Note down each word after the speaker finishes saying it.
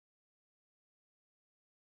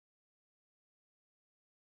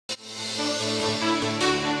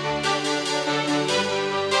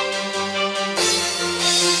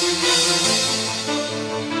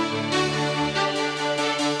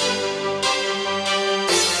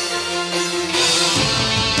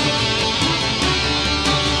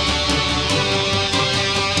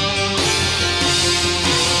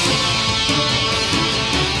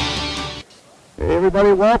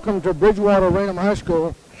everybody. Welcome to Bridgewater Raynham High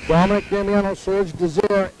School. Dominic Damiano, Serge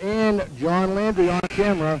Desir, and John Landry on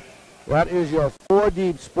camera. That is your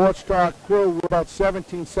 4-deep Sports Talk crew. We're about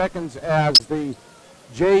 17 seconds as the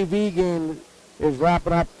JV game is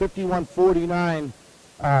wrapping up. 51-49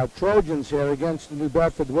 Trojans here against the New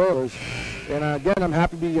Bedford Whalers. And again, I'm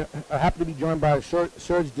happy to be joined by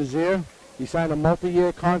Serge Desir. He signed a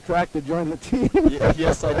multi-year contract to join the team.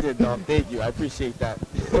 Yes, I did, Dom. Thank you. I appreciate that.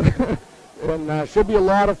 And should be a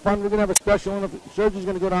lot of fun. We're going to have a special interview. Serge is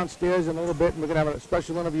going to go downstairs in a little bit, and we're going to have a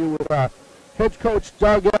special interview with head coach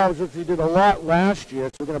Doug Elves, which he did a lot last year.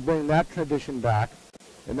 So we're going to bring that tradition back.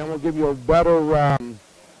 And then we'll give you a better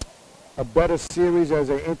series as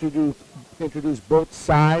I introduce both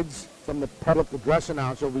sides from the public address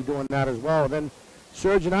announcer. We'll be doing that as well. And then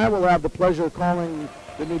Serge and I will have the pleasure of calling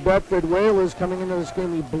the New Bedford Whalers coming into this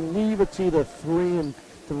game. We believe it's either 3-3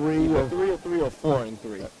 or 3-3 or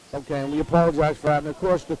 4-3. Okay, and we apologize for that. And of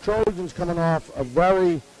course, the Trojans coming off a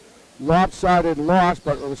very lopsided loss,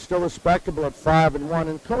 but it was still respectable at 5-1.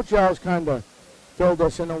 And Coach Al's kind of filled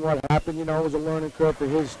us in on what happened. You know, it was a learning curve for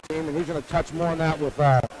his team, and he's going to touch more on that with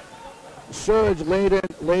Serge late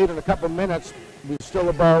in a couple minutes. We're still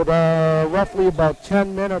about roughly about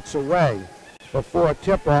 10 minutes away before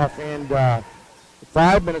tip-off, and 5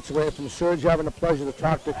 minutes away from Serge having the pleasure to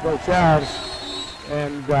talk to Coach Alves.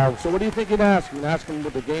 And so what do you think you'd ask? You'd ask him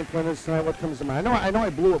what the game plan is tonight, what comes to mind. I know I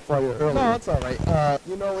blew it for you earlier. No, it's all right.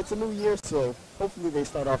 You know, it's a new year, so hopefully they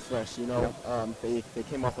start off fresh, you know. Yep. They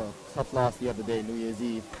came off a tough loss the other day, New Year's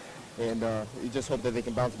Eve, and you just hope that they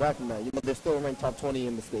can bounce back from that. You know, they're still ranked top 20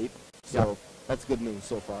 in the state, so yep. That's good news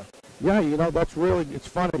so far. Yeah, you know, that's really, it's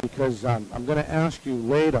funny because I'm going to ask you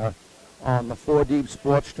later on the 4-Deep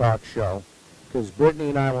Sports Talk show, because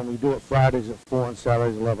Brittany and I, when we do it Fridays at 4 and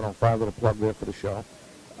Saturdays at 11:05, little plug there for the show,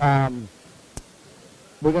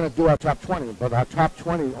 we're going to do our top 20, but our top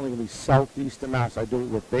 20 is only going to be Southeastern Mass. I do it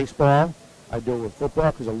with baseball, I do it with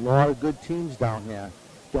football, because a lot of good teams down here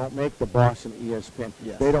don't make the Boston ESPN.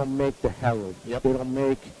 Yes. They don't make the Herald. Yep. They don't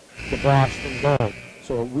make the Boston Globe.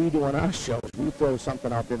 So what we do on our shows, we throw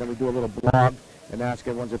something out there, then we do a little blog and ask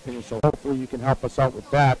everyone's opinion. So hopefully you can help us out with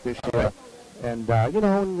that this year. Right. And, you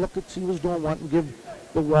know, and look at, see who's doing what, and give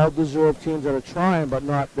the well-deserved teams that are trying, but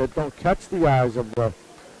not, that don't catch the eyes of the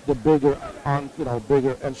bigger,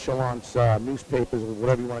 bigger echelons, newspapers, or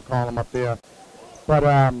whatever you want to call them up there. But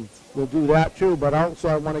we'll do that too. But also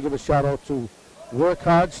I want to give a shout-out to work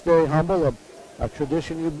hard, stay humble, a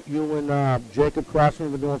tradition you and Jacob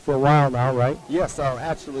Crossman have been doing for a while now, right? Yes,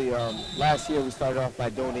 actually, last year we started off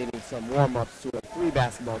by donating some warm-ups to 3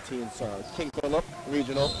 basketball teams, King Philip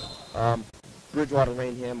Regional, Bridgewater,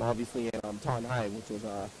 Raynham, obviously, and Taunton High, which was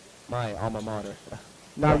my alma mater.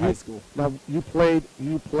 Now high school. Now you played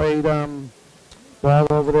ball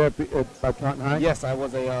over there at Taunton High? Yes, I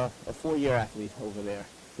was a 4-year athlete over there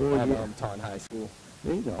at Taunton High School.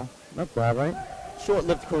 There you go. Not bad, right?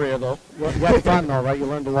 Short-lived career, though. You had fun, though, right? You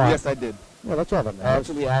learned a lot. Yes, I did. Yeah, that's all that matters.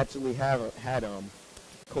 I actually had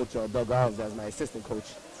Coach Doug Elves as my assistant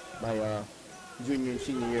coach my junior and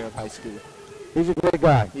senior year of high school. He's a great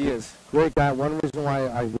guy. He is. Great guy. One reason why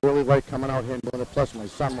I really like coming out here and doing it, plus my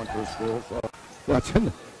son went to his school, so that's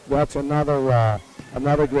another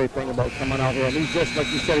great thing about coming out here. And he's just, like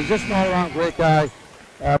you said, he's just an all-around great guy.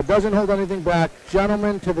 Doesn't hold anything back.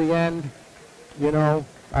 Gentleman to the end, you know.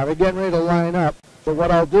 They're getting ready to line up. So what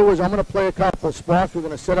I'll do is I'm going to play a couple of spots. We're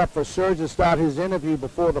going to set up for Serge to start his interview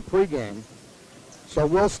before the pregame. So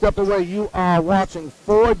we'll step away. You are watching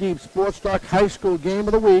 4-Deep Sports Talk High School Game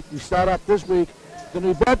of the Week. We start off this week. The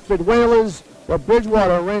New Bedford Whalers, the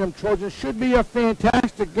Bridgewater Raynham Trojans. Should be a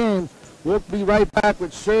fantastic game. We'll be right back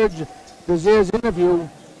with Serge Desir's interview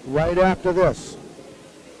right after this.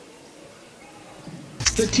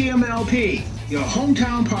 The TMLP, your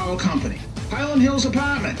hometown power company. Highland Hills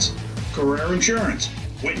Apartments, Career Insurance,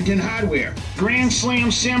 Whittington Hardware, Grand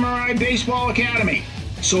Slam Samurai Baseball Academy,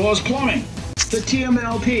 Soars Plumbing. The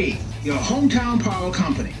TMLP, your hometown power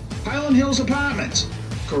company. Highland Hills Apartments,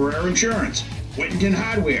 Career Insurance, Whittington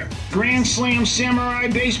Hardware, Grand Slam Samurai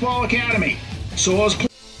Baseball Academy, Soars Plumbing.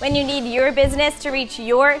 When you need your business to reach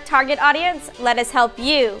your target audience, let us help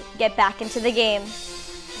you get back into the game.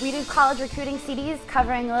 We do college recruiting CDs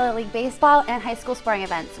covering Little League Baseball and high school sporting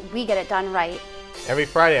events. We get it done right. Every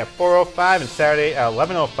Friday at 4:05 and Saturday at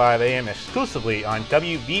 11:05 a.m. exclusively on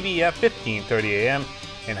WBBF 1530 a.m.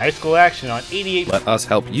 and high school action on 88. Let us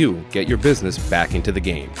help you get your business back into the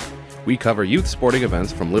game. We cover youth sporting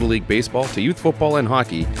events from Little League Baseball to youth football and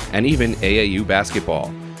hockey and even AAU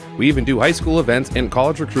basketball. We even do high school events and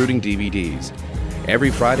college recruiting DVDs.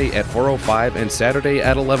 every Friday at 4:05 and Saturday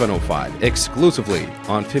at 11:05, exclusively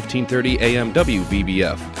on 1530 AM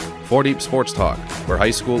WBBF. 4 Deep Sports Talk, where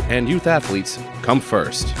high school and youth athletes come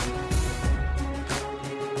first.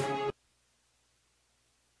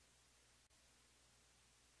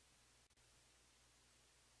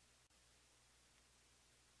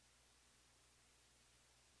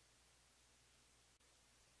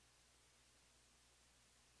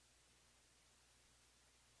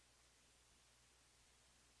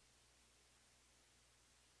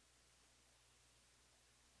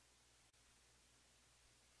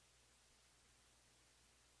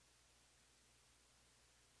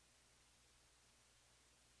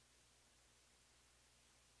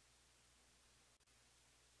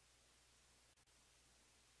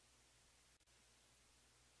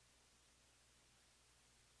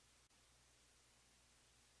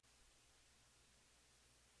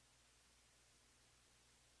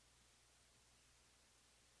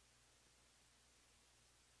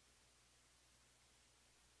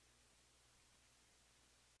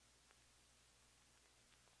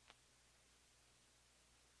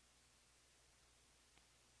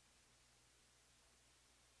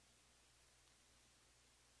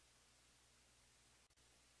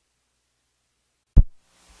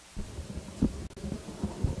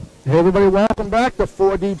 Hey everybody, welcome back to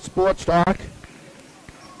 4 Deep Sports Talk.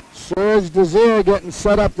 Serge Desir getting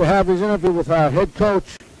set up to have his interview with our head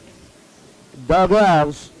coach, Doug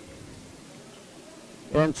Alves.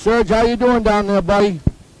 And Serge, how you doing down there, buddy?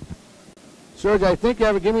 Serge, I think you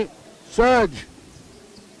have to give me... Serge!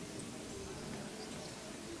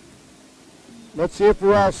 Let's see if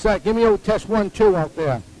we're all set. Give me a test 1, 2 out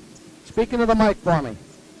there. Speaking to the mic for me.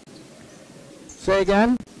 Say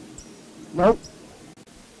again? Nope.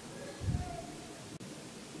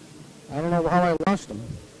 I don't know how I lost him.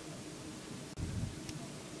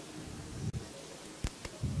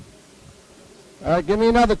 All right, give me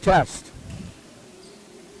another test.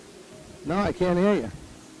 No, I can't hear you.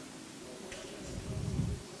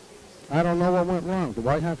 I don't know what went wrong. Do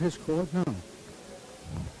I have his cord? No.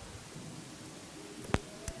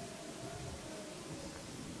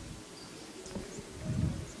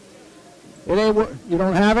 It ain't. You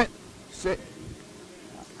don't have it? Sit.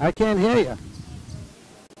 I can't hear you.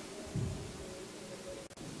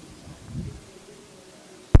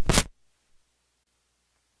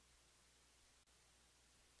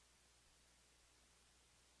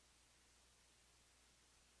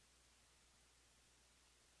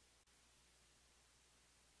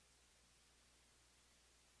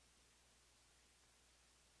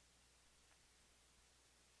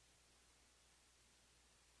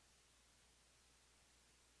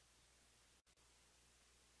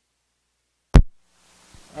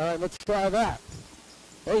 All right, let's try that.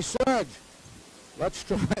 Hey, Serge, let's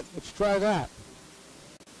try that.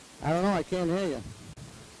 I don't know, I can't hear you.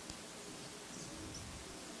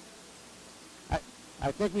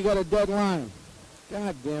 I think we got a dead line.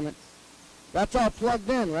 God damn it. That's all plugged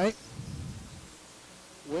in, right?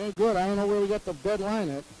 We're good. I don't know where we got the dead line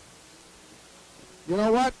at. You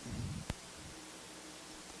know what?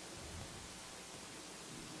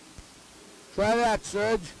 Try that,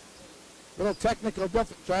 Serge. Little technical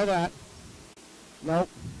difference. Try that. Nope.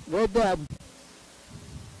 We're dead.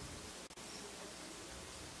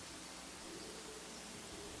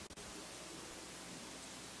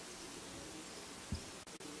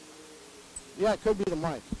 Yeah, it could be the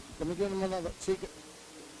mic. Let me give him another secret.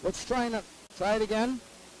 Let's try it again.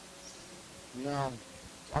 No.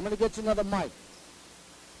 I'm going to get you another mic.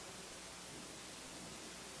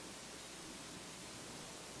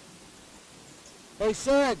 Hey,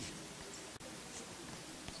 Serge.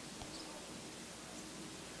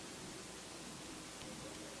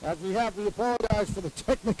 As we apologize for the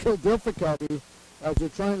technical difficulty as we're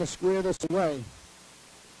trying to square this away.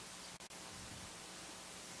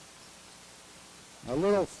 A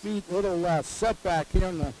little setback here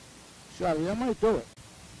in the shot. I might do it.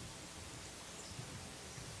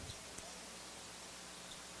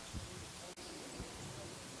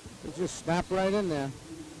 It just snapped right in there.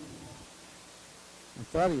 I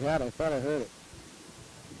thought he had it. I thought I heard it.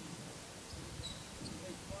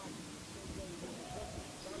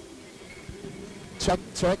 Check,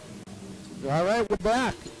 check. All right, we're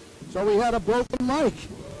back. So we had a broken mic.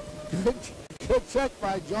 Good check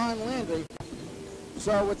by John Landry.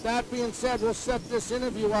 So with that being said, we'll set this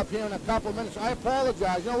interview up here in a couple of minutes. I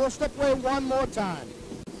apologize. We'll step away one more time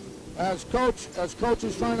as coach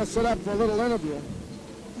is trying to set up for a little interview.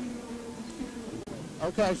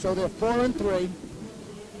 Okay, so they're 4-3.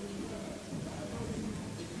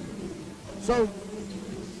 So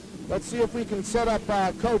let's see if we can set up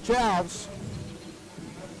Coach Alves.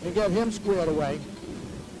 and get him squared away.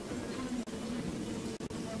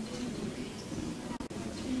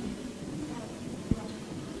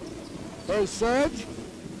 Hey, Serge.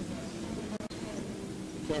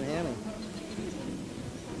 Can't handle.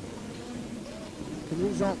 Can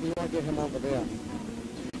you zone? We want to get him over there. All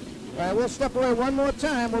right, we'll step away one more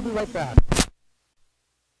time. We'll be right back.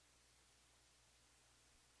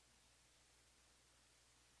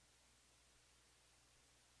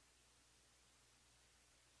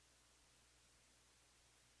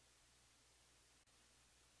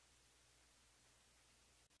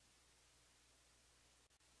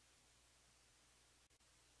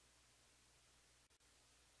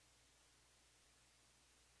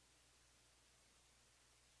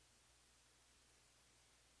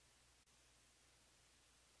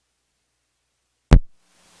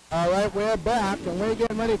 All right, we're back, and we're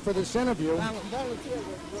getting ready for this interview.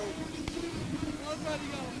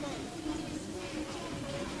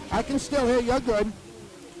 I can still hear you. You're good.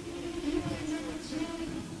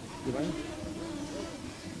 You ready?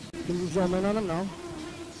 Can you zoom in on him? No.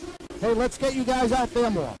 Hey, let's get you guys out there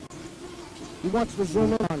more. He wants to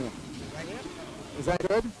zoom in on you. Is that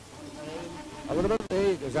good? A little bit.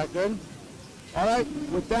 Hey, is that good? All right,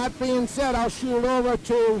 with that being said, I'll shoot it over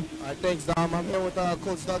to... All right, thanks, Dom. I'm here with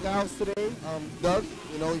Coach Doug House today. Doug,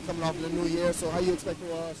 you know, you're coming off of the new year, so how you expect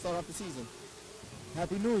to start off the season?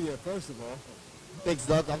 Happy New Year, first of all. Thanks,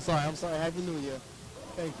 Doug. I'm sorry. Happy New Year.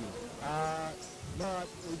 Thank you.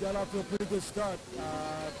 We got off to a pretty good start.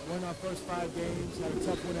 Won our first 5 games, had a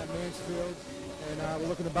tough win at Mansfield, and we're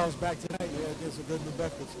looking to bounce back tonight here against a good New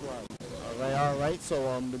Bedford squad. All right.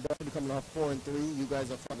 So the Bedford coming off 4-3. You guys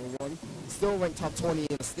are 5-1. Still ranked top 20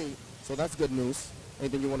 in the state, so that's good news.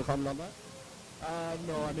 Anything you want to comment on that?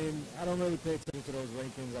 No, I mean, I don't really pay attention to those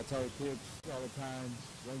rankings. I tell the kids all the time,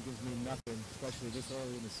 rankings mean nothing, especially this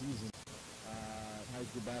early in the season. High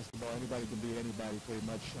school basketball, anybody can beat anybody pretty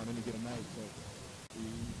much on any given night. So you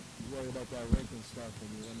worry about that ranking stuff and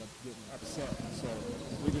you end up getting upset. So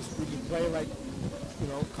we just play like, you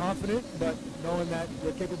know, confident, but knowing that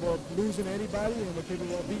we're capable of losing to anybody and we're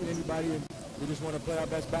capable of beating anybody, and we just want to play our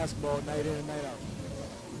best basketball night in and night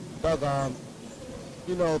out. Doug,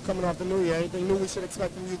 you know, coming off the new year, anything new we should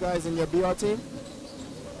expect from you guys and your BR team?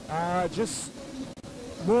 Just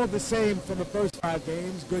more of the same from the first 5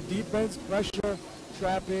 games. Good defense, pressure,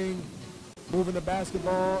 trapping, moving the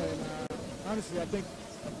basketball, and honestly, I think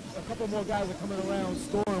a couple more guys are coming around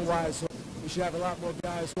scoring-wise, so we should have a lot more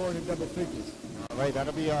guys scoring in double figures. All right,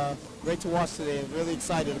 that'll be great to watch today, and really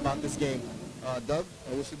excited about this game. Doug,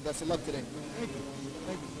 I wish you the best of luck today. Thank you.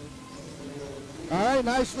 Thank you. All right,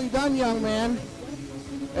 nicely done, young man.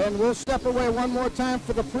 And we'll step away one more time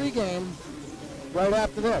for the pregame right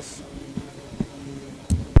after this.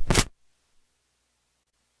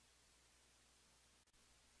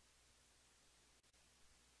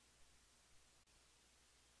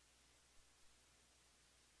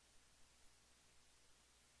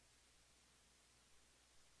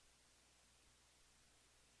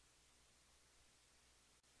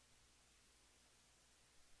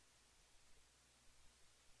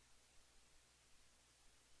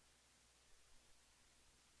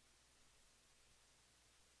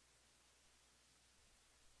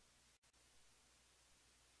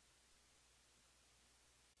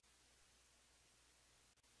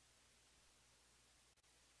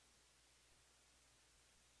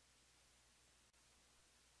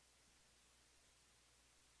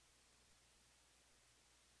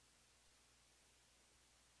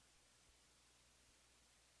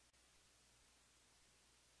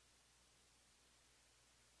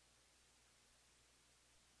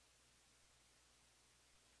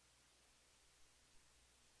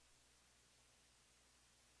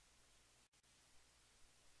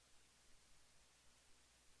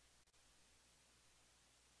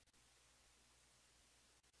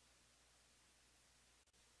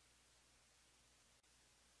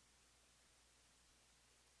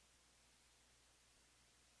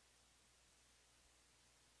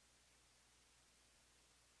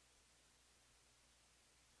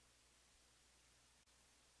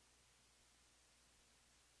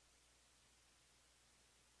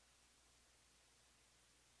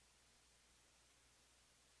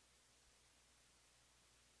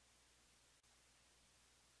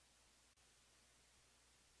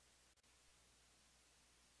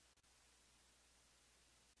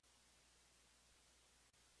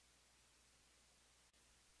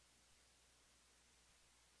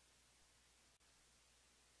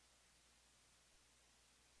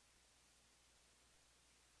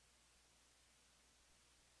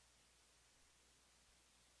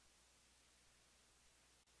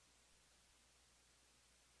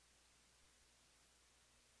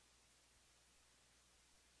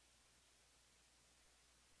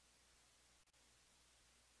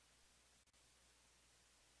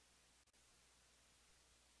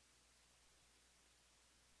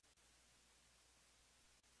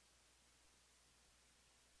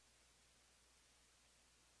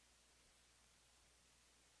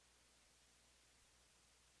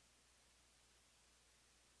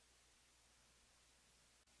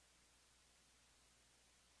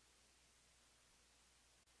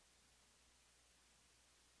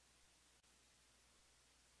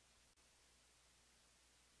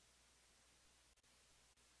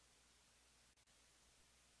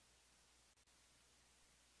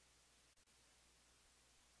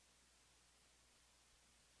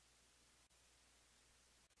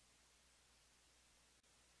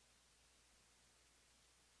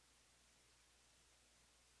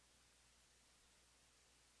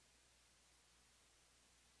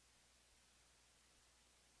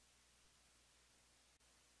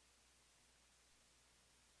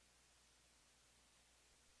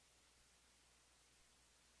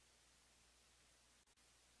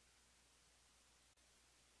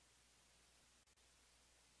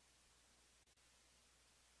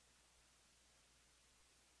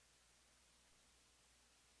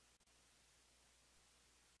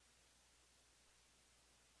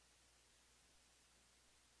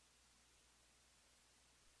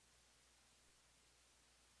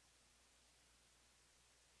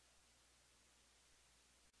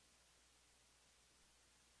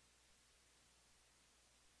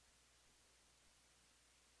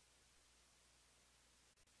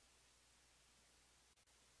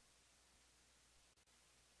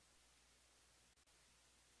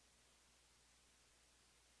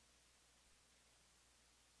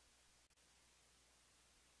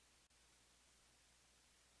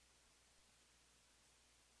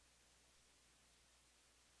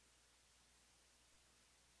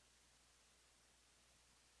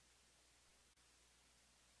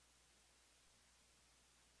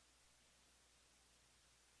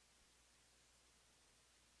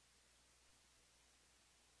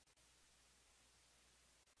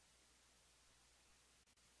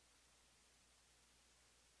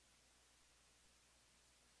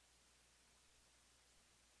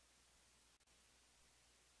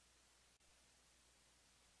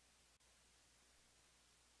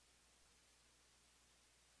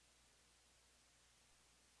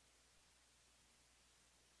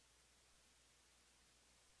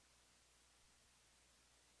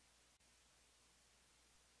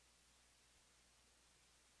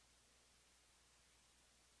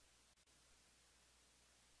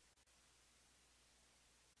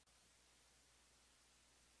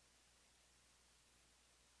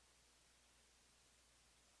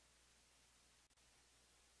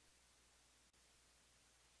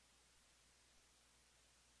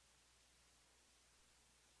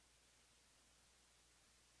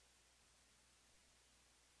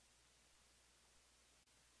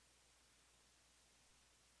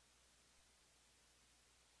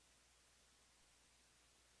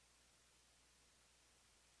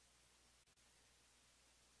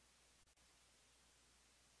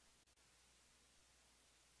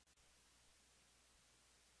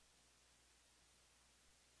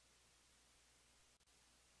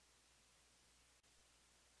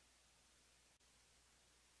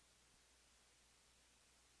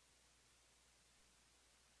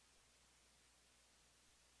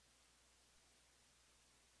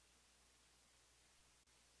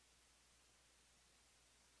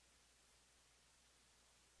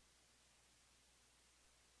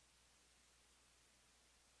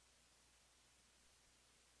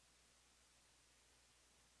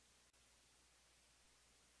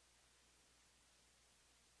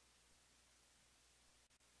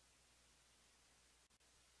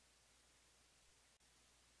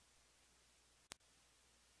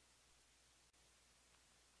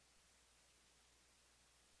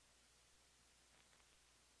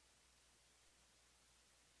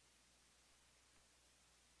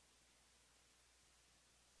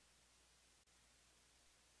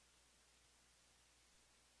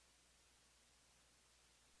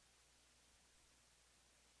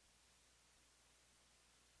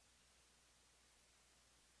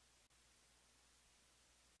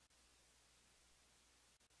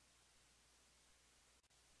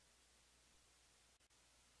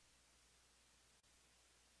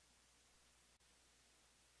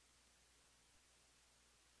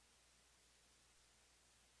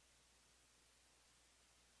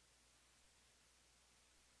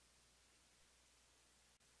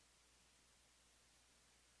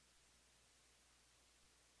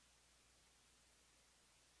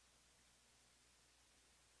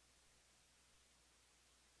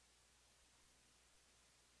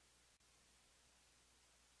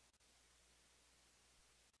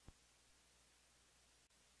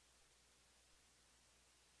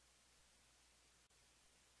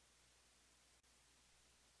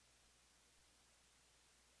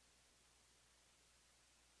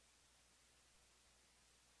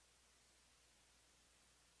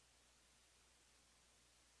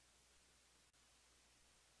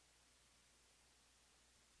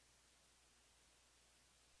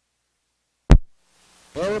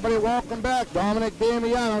 Hey everybody, welcome back. Dominic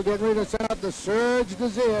Damiano getting ready to send out the Surge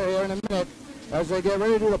Desire here in a minute as they get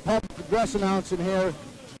ready to do the public address announcement here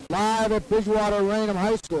live at Bridgewater Raynham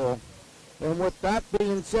High School. And with that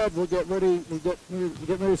being said, we'll get ready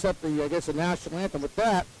to set the, I guess, the national anthem. With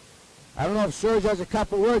that, I don't know if Surge has a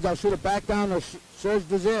couple words. I'll shoot it back down to Surge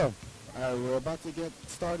Desire. All right, we're about to get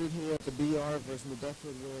started here at the BR versus the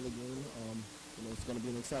Bedford Royal game. It's going to be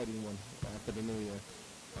an exciting one after the new year.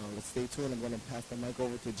 Let's stay tuned. I'm going to pass the mic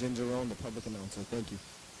over to Ginger Roan, the public announcer. Thank you.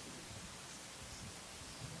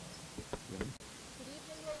 Good evening,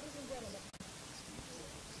 ladies and gentlemen.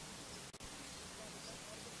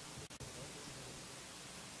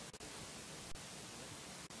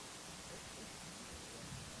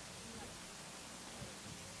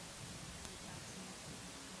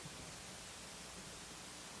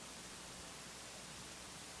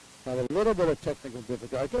 Have a little bit of technical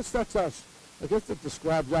difficulty. I guess that's us. I guess that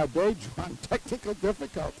describes our day, John. Technical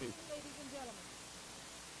difficulty. Ladies and gentlemen.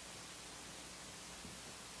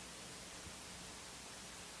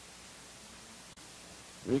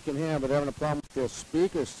 We can hear, but having a problem with their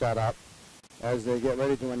speakers set up as they get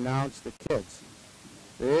ready to announce the kids.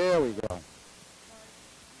 There we go.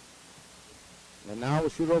 And now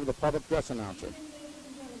we'll shoot over the public address announcer.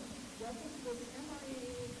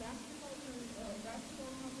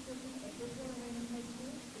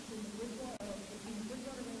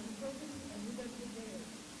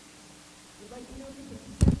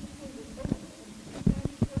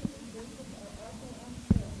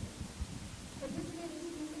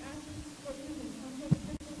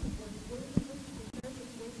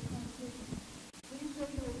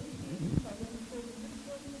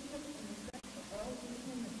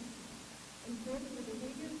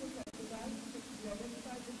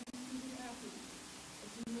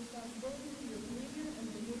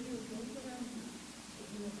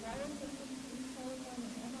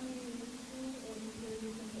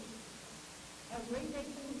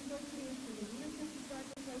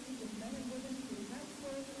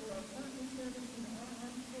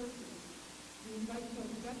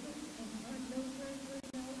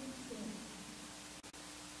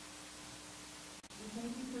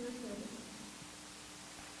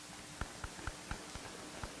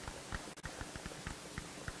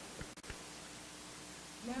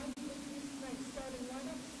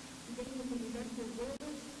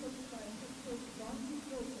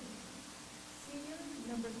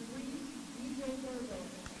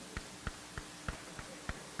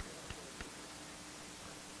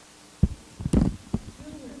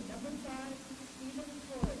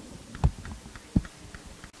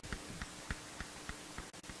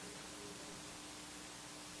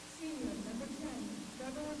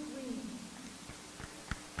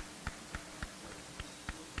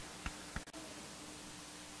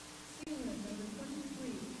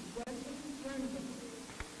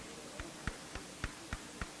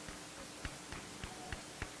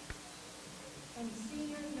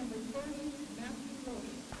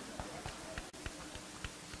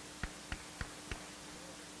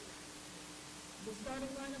 Starting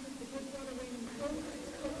lineup is the Bridgewater Raynham coached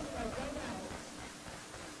by Raynham.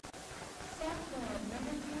 Sophomore,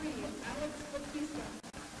 number 3, Alex Batista.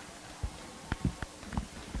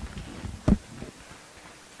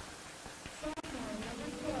 Sophomore, number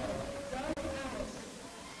 12, Doug Alice.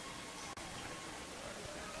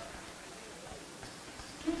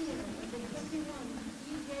 Junior, number 21,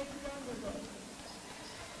 DJ Thunderbolt.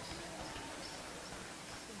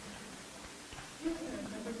 Junior,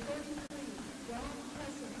 number 33, John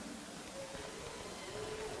Preston.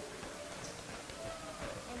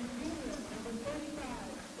 And junior, number 35,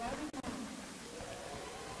 Bobby Long.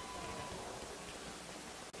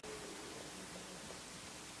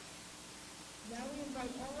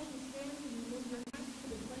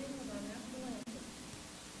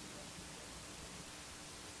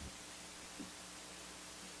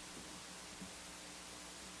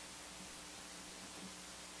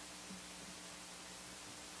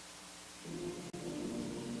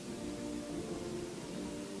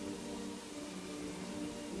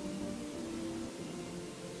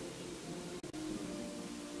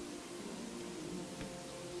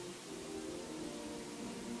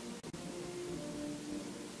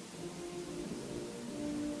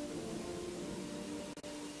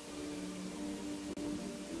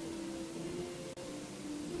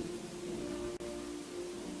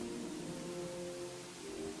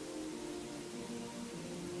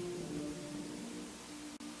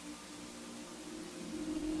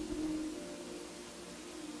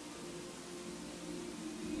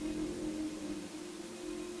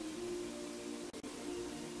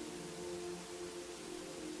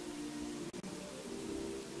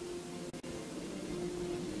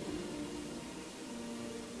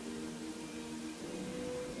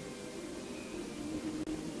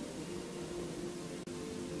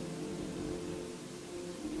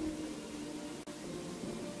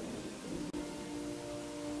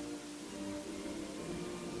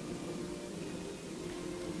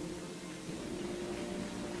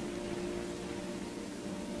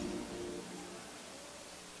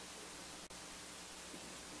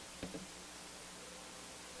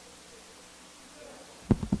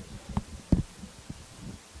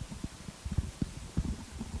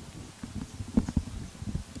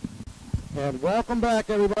 And welcome back,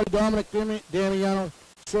 everybody. Dominic Damiano,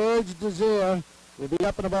 Serge Desir will be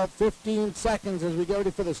up in about 15 seconds as we get ready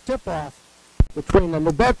for this tip-off between the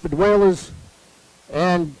New Bedford Whalers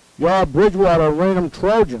and your Bridgewater Raynham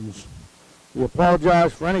Trojans. We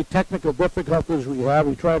apologize for any technical difficulties we have.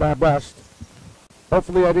 We tried our best.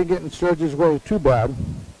 Hopefully I didn't get in Serge's way too bad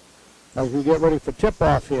as we get ready for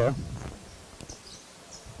tip-off here.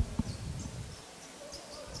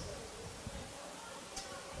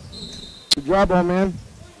 Good job, old man.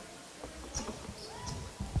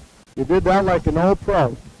 You did that like an old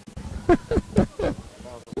pro.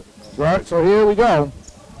 Right, so here we go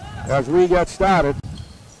as we get started.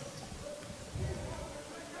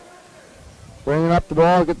 Bringing up the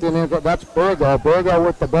ball, get the name. That's Burgo. Burgo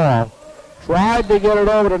with the ball. Tried to get it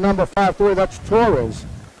over to number 5-3. That's Torres.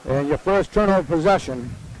 And your first turnover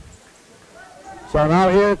possession. So now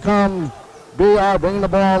here come BR bringing the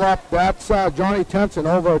ball up. That's Johnny Tenson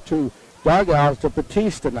over to dugouts to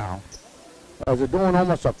Batista now. As they're doing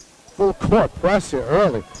almost a full court press here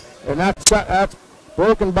early. And that's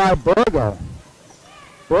broken by Burgo.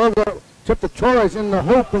 Burgo tipped the Torres in the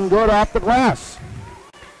hoop and got off the glass.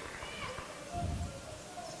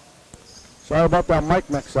 Sorry about that mic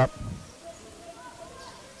mix-up.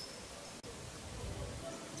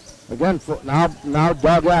 Again, now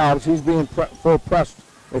dugouts. He's being full pressed.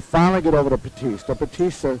 They finally get over to Batista.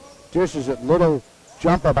 Batista dishes it. Little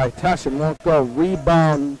jumper by Tesson won't go.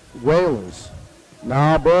 Rebound Whalers.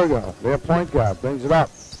 Now Burgo, their point guard, brings it up.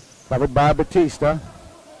 Covered by Batista.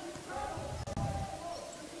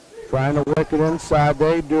 Trying to work it inside.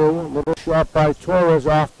 They do. A little shot by Torres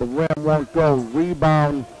off the rim. Won't go.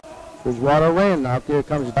 Rebound Bridgewater Rain. Now here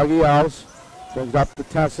comes Dougie Ells. Brings up to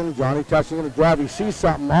Tesson. Johnny Tesson going to drive. He sees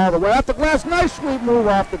something all the way off the glass. Nice sweep move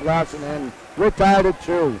off the glass and in. We're tied at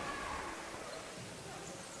 2.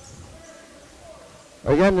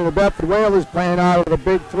 Again, the Bedford Whalers playing out of the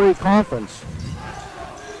Big 3 conference.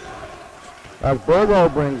 As Burgo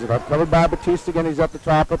brings it up, covered by Batista again. He's at the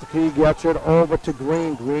top of the key, gets it over to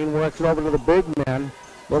Green. Green works it over to the big man.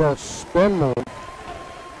 Little spin move.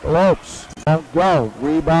 Lopes won't go.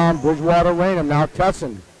 Rebound, Bridgewater Raynham. Now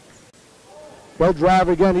Tesson. They'll drive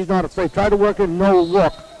again. He's not afraid. Tried to work it, no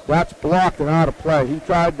look. That's blocked and out of play. He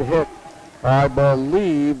tried to hit, I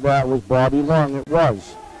believe that was Bobby Long. It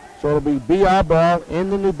was. So it'll be BR ball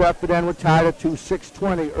in the New Bedford end. We're tied at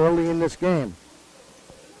 6:20 early in this game.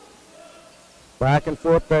 Back and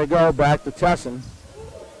forth they go. Back to Tesson.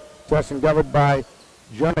 Tesson covered by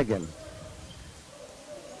Jernigan.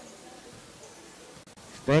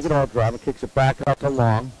 Thinking about driving. Kicks it back out to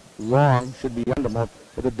Long. Long should be under more.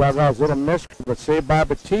 But the dugouts, little miss, but saved by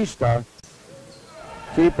Batista.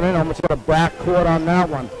 Keeping it. Almost got a backcourt on that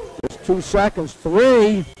one. Just 2 seconds.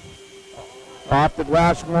 3. Off the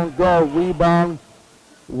glass, won't go. Rebound,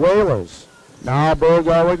 Whalers. Now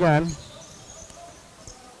Burgo again.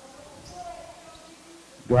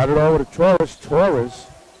 Got it over to Torres. Torres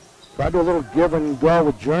tried to do a little give and go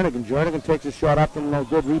with Jernigan. Jernigan takes a shot up and no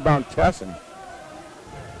good. Rebound, Tesson.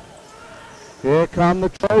 Here come the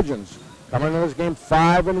Trojans. Coming into this game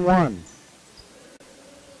 5-1.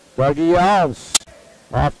 Dougie Alves.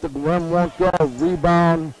 Off the rim, won't go.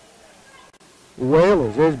 Rebound,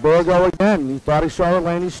 Whalers. There's Burgo again. He thought he saw the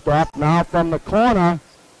lane. He stopped now from the corner.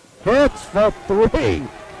 Hits for 3.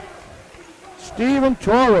 Steven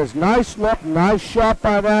Torres. Nice look. Nice shot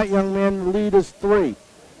by that young man. The lead is 3.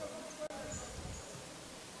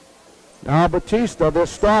 Now Batista. They're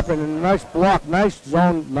stopping. And nice block. Nice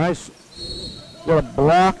zone. Nice little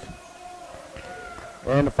block.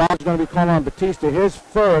 And the foul's going to be called on Batista. His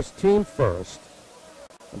first. Team first.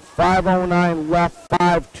 And 5:09 left.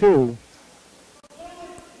 5-2.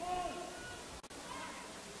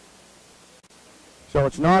 So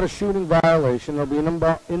it's not a shooting violation. There'll be an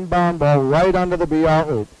inbound ball right under the BR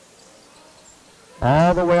hoop.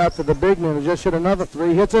 All the way out to the big man who just hit another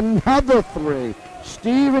 3. Hits another 3.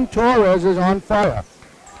 Steven Torres is on fire.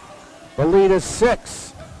 The lead is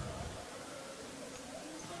 6.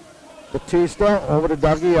 Batista over to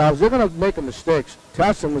Dougie Alves. They're going to make a mistake.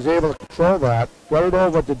 Tesson was able to control that. Got it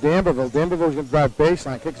over to Danberville. Danberville's going to drive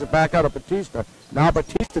baseline. Kicks it back out of Batista. Now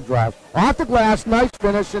Batista drives. Off the glass. Nice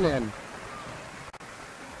finish and in.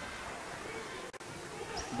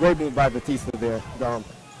 Great move by Batista there, Dom.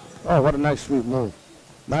 Oh, what a nice sweet move.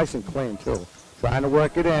 Nice and clean, too. Trying to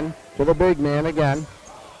work it in to the big man again.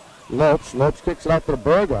 Lopes. Lopes kicks it out to the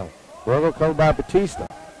Burgo. Burgo covered by Batista.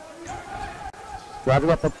 Driving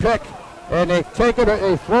up a pick. And they take it,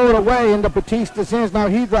 they throw it away into Batista's hands. Now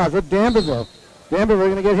he drives with Danberville. Danberville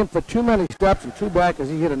going to get him for too many steps and 2 back as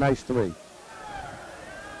he hit a nice 3.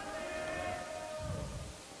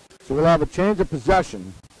 So we'll have a change of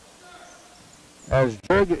possession. as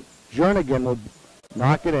Jernigan will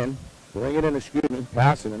knock it in, bring it in,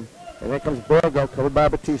 pass it in. And here comes Burgo, covered by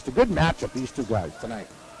Batista. Good matchup, these two guys tonight.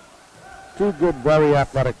 Two good, very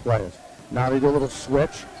athletic players. Now they do a little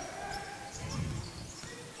switch.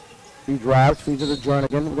 He drives, feeds it to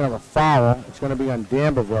Jernigan. We're going to have a foul. It's going to be on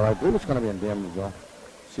Danberville. I believe it's going to be on Danberville.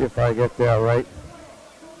 See if I get that right.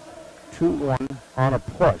 2-1 on a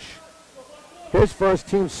push. His first,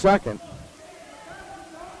 team second.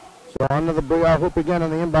 So under the BR hoop again on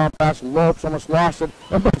the inbound pass. Lopes almost lost it.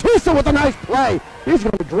 And Batista with a nice play. He's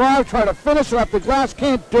going to drive, try to finish it up the glass.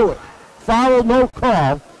 Can't do it. Foul, no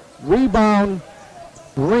call. Rebound,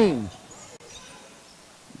 Green.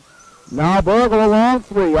 Now Burgle along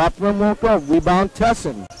three. Off the rim won't go. Rebound,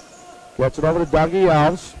 Tessin. Gets it over to Dougie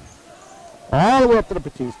Elves. All the way up to the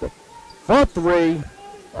Batista. For three.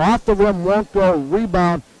 Off the rim won't go.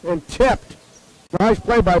 Rebound and tipped. Nice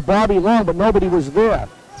play by Bobby Long, but nobody was there.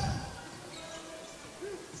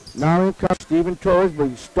 Now in comes Steven Torres, but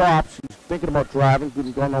he stops. He's thinking about driving.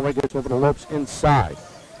 Didn't go nowhere. Gets over to Lopes inside.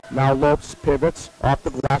 Now Lopes pivots. Off the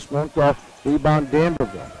glass, won't go. Rebound,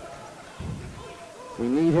 Danberville. We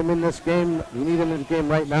need him in this game. We need him in the game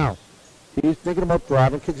right now. He's thinking about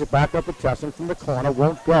driving. Kicks it back up to Tessin from the corner.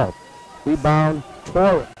 Won't go. Rebound,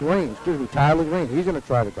 Torres. Green. Excuse me, Tyler Green. He's going to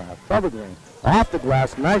try to drive. Cover Green. Off the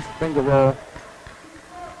glass. Nice finger roll.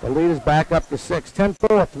 The lead is back up to 6.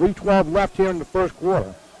 10-4. 3:12 left here in the first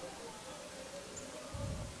quarter.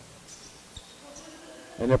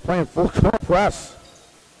 And they're playing full court press.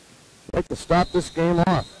 Like to stop this game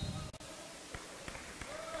off.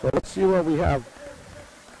 So let's see what we have.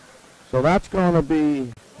 So that's going to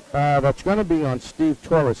be on Steve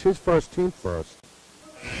Torres, his first, team first,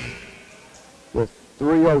 with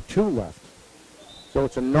 3:02 left. So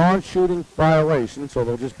it's a non-shooting violation. So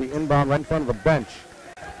they'll just be inbound right in front of the bench.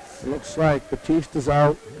 It looks like Batista's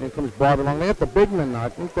out. Here comes Bobby Long. They have the big man now. I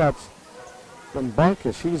think that's from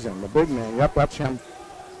Bunkus. He's in the big man. Yep, that's him.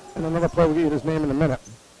 And another player, we'll give you his name in a minute.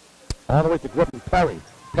 All the way to Griffin Perry.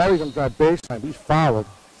 Perry's on that baseline. He's fouled.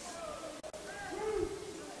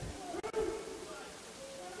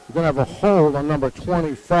 We're going to have a hold on number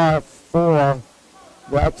 25 for,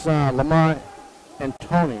 that's Lamar and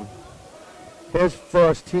Tony. His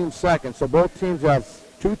first, team second. So both teams have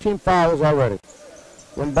 2 team fouls already.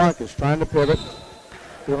 When Bunkus trying to pivot.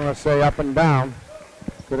 You're going to say up and down.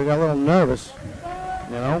 Could have got a little nervous,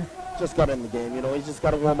 you know. Just got in the game, you know. He's just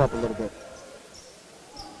got to warm up a little bit.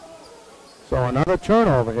 So another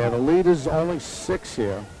turnover here. The lead is only 6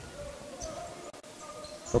 here.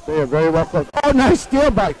 But they are very well close. Oh, nice steal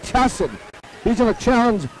by Tessin. He's going to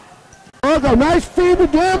challenge. Burgo, nice feed to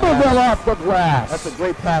Danberville off the glass. That's a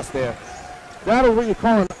great pass there. That is what you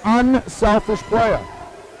call an unselfish player.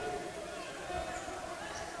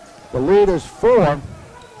 The lead is 4.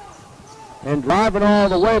 And driving all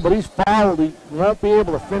the way, but he's fouled. He won't be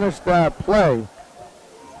able to finish that play.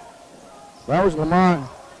 That was Lamar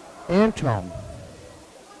Antone.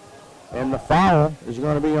 And the foul is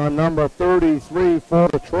going to be on number 33 for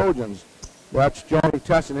the Trojans. That's Johnny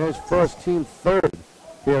Tessin, his first, team third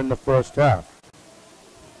here in the first half.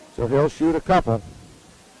 So he'll shoot a couple.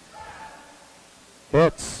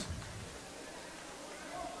 Hits.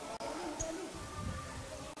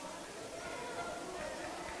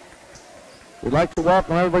 We'd like to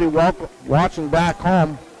welcome everybody watching back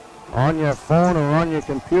home on your phone or on your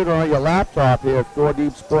computer or your laptop here at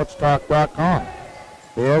 4deepsportstalk.com.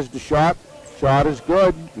 There's the shot. Shot is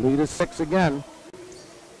good. Lead is 6 again.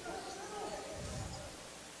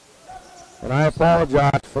 And I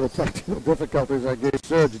apologize for the technical difficulties I gave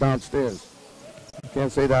Serge downstairs.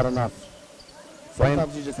 Can't say that enough.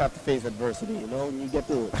 Sometimes you just have to face adversity, you know, and you get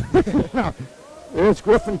through it. There's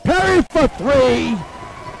Griffin Perry for 3.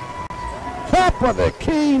 Top of the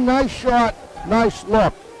key. Nice shot. Nice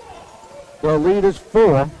look. The lead is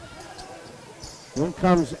 4. In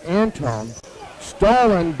comes Antone.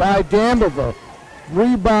 Stolen by Danberville.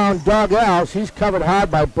 Rebound, Doug Alves. He's covered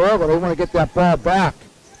hard by Burgle. They want to get that ball back.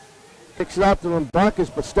 Kicks it out to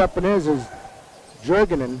Bunkus, but stepping in is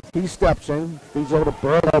Jernigan. He steps in. Feeds over to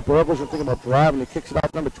Burgle. Burgle's thinking about driving. He kicks it out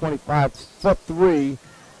to number 25 for 3.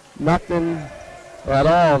 Nothing at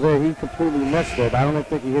all there. He completely missed it. I don't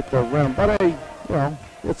think he hit the rim. But, hey, you know,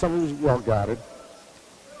 it's something who's well guarded.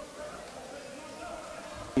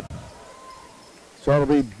 So it'll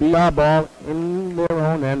be BR ball in their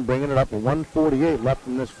own end, bringing it up to 1:48 left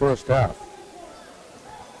in this first half.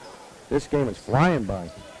 This game is flying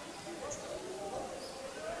by.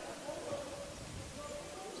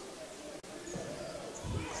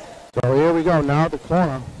 So here we go now at the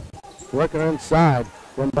corner. Working inside.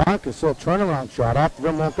 From Bunkus, still turnaround shot. Off the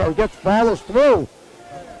rim won't go. He follows through.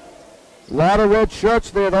 A lot of red shirts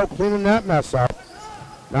there, though, cleaning that mess up.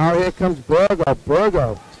 Now here comes Burgo.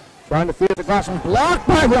 Burgo trying to feed the glass and blocked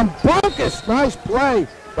by Rambuncus. Nice play.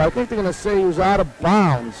 But I think they're going to say he was out of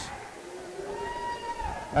bounds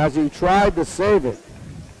as he tried to save it.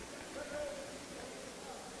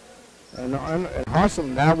 And Hustle,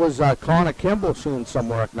 that was Connor Kimball doing some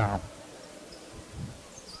work now.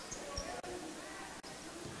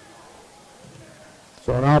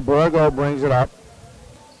 So now Burgo brings it up.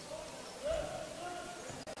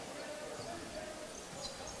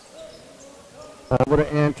 Over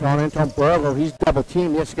to Anton. Anton Burgo, he's double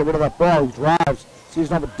teamed. He has to get rid of that ball. He drives,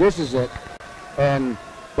 sees number, dishes it, and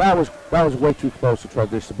that was way too close to try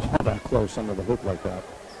to dish the ball that close under the hoop like that.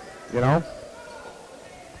 You know?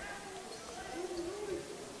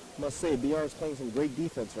 Must say, BR is playing some great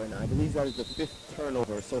defense right now. I believe that is the 5th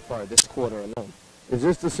turnover so far this quarter alone. Is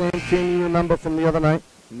this the same team you remember from the other night?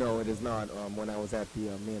 No, it is not. When I was at the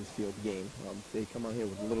Mansfield game, they come out here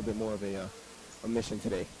with a little bit more of a mission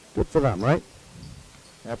today. Good for them, right?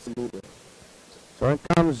 Absolutely. So in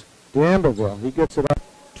comes D'Amberville. He gets it up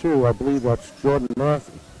to, I believe that's Jordan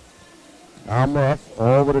Murphy. Now Murph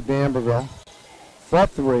over to D'Amberville. For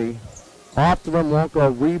 3. Off to him, won't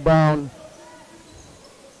go. Rebound.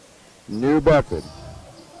 New Bedford.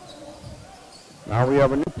 Now we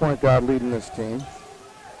have a new point guard leading this team.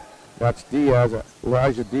 That's Diaz,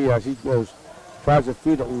 Elijah Diaz. He goes, tries to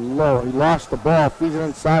feed it low. He lost the ball, feeds it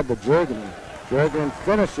inside the Jurgen. Jurgen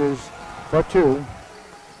finishes for 2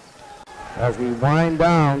 as we wind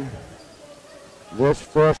down this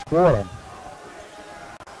first quarter.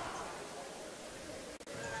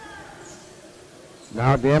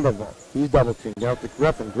 Now D'Amberville, he's double teamed out to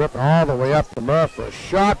Griffin. Griffin all the way up to Murph for a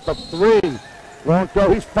shot for 3. Won't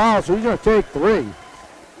go. He's fouled, so he's going to take 3.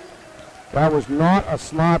 That was not a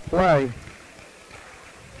smart play.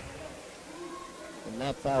 And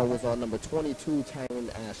that foul was on number 22,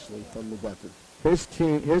 Tyron Ashley from New Bedford. His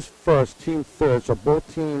team, his first, team third, so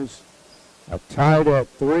both teams are tied at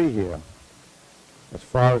 3 here as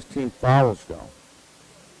far as team fouls go.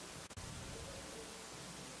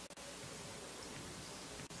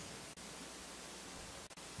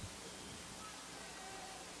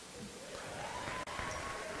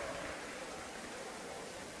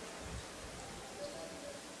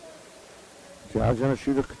 John's going to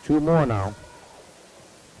shoot 2 more now.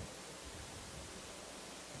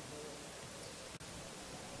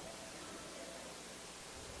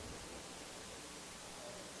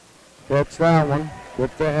 Hits that one.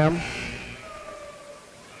 Good for him.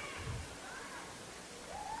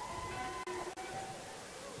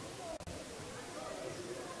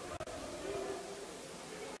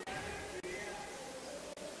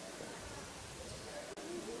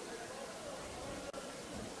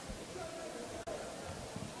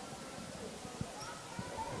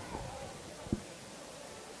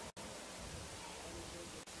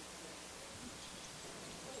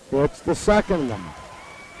 It's the second one.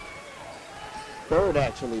 Third,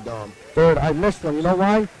 actually, Dom. Third. I missed one. You know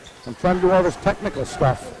why? I'm trying to do all this technical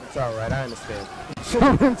stuff. It's all right. I understand. So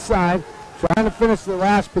inside, trying to finish the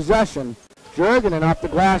last possession. Jurgen off the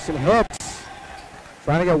glass and hits.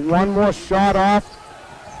 Trying to get one more shot off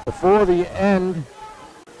before the end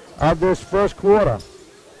of this first quarter.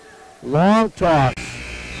 Long toss.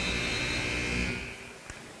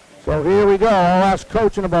 So here we go. I'll ask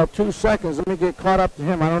Coach in about 2 seconds. Let me get caught up to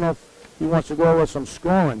him. I don't know if he wants to go over some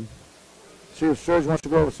scoring. See if Serge wants to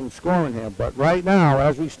go over some scoring here. But right now,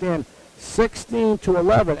 as we stand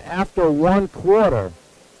 16-11 after 1 quarter,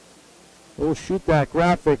 we'll shoot that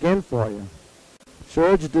graphic in for you.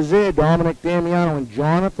 Serge Desir, Dominic Damiano, and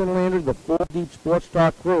Jonathan Landry, the 4 Deep Sports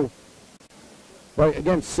Talk crew. But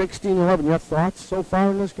again, 16-11. Your thoughts so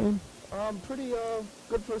far in this game? Pretty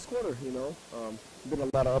good first quarter, you know. Been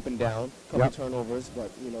a lot of up and down, couple turnovers,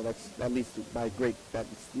 but you know that's at least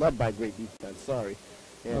that's led by great defense. Sorry,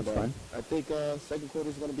 and that's fine. I think second quarter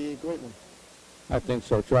is going to be a great one. I think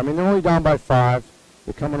so too. I mean, they're only down by 5.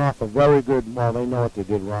 They're coming off a very good. Well, they know what they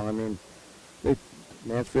did wrong. I mean,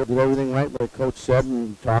 Mansfield did everything right, like Coach said,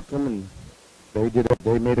 and talked to them, and they did it.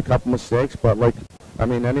 They made a couple mistakes, but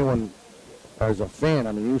anyone as a fan,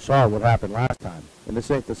 I mean, you saw what happened last time, and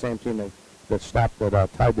this ain't the same team that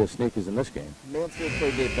tied their sneakers in this game. Mansfield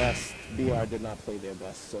played their best. BR did not play their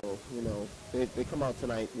best. So, you know, they come out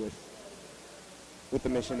tonight with the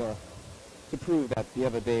mission to prove that the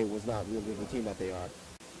other day was not really the team that they are.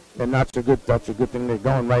 And that's a good thing they're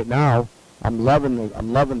going right now. I'm loving the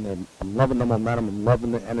momentum. I'm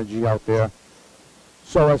loving the energy out there.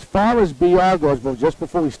 So as far as BR goes, but just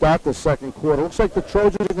before we start the second quarter, looks like the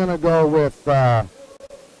Trojans are going to go with, I'll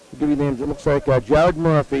give you names, it looks like Jared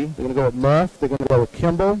Murphy. They're going to go with Murph. They're going to go with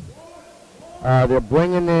Kimball. They're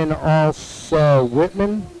bringing in also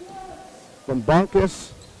Whitman from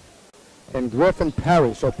Bunkus and Griffin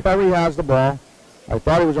Perry. So Perry has the ball. I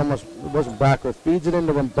thought he was almost, it wasn't backward. Feeds it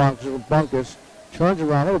into Bunkus. Turns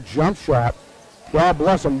around, little jump shot. God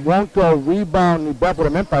bless him. Won't go. Rebound. New Bedford.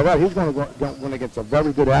 What I meant by that, he's going to go against a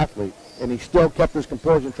very good athlete. And he still kept his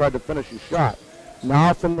composure and tried to finish his shot.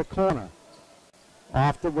 Now from the corner.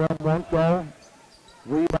 Off the rim. Won't go.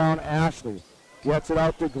 Rebound Ashley. Gets it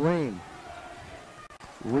out to Green.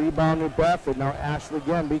 Rebound New Bedford. Now Ashley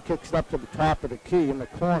again. He kicks it up to the top of the key in the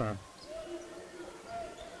corner.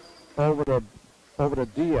 Over to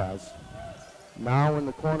Diaz. Now in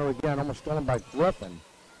the corner again. Almost stolen by Griffin.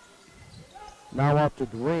 Now out to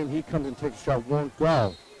Green. He comes and takes a shot. Won't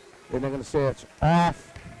go. And they're going to say it's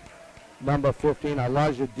off number 15,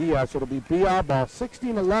 Elijah Diaz. So it'll be BR ball.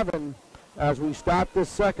 16-11 as we start this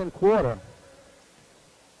second quarter.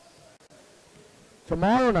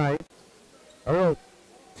 Tomorrow night, a little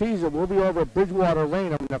teaser, we'll be over at Bridgewater,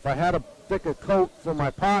 Raynham. And if I had a thicker coat for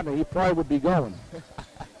my partner, he probably would be going.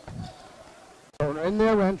 So in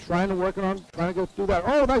their end, trying to go through that.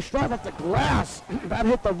 Oh, nice drive off the glass. That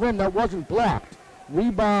hit the rim. That wasn't blocked.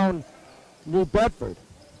 Rebound, New Bedford.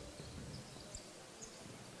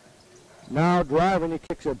 Now driving, he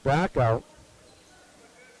kicks it back out.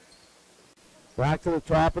 Back to the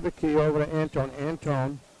top of the key, over to Antone.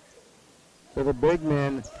 Antone to the big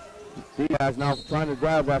man. Diaz now trying to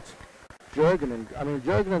drive. That's Jurgenin. I mean,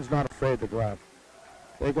 Jurgenen's not afraid to drive.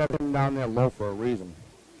 They got him down there low for a reason.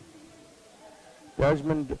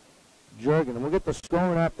 Desmond Jurgen. And we'll get the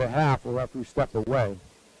scoring after half or after we step away.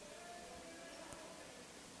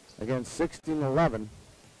 Again, 16-11.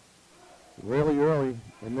 Really early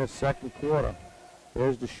in this second quarter.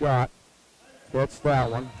 There's the shot. Hits that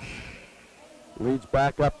one. Leads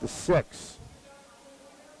back up to 6.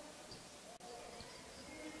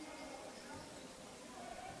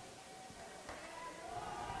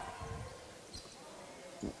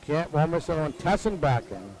 Won't miss it on Tesson back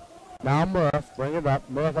in. Now Murph, bring it up.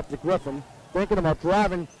 Murph up to Griffin. Thinking about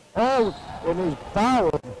driving. Oh, and he's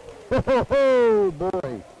fouled. Oh,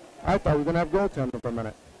 boy. I thought we were going to have goaltender for a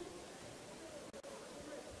minute.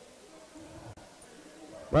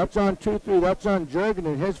 That's on 2-3. That's on Jurgen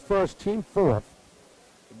in his first, team fourth.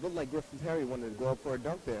 It looked like Griffin Perry wanted to go up for a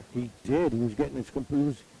dunk there. He did. He was getting his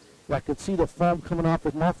composure. I could see the foam coming off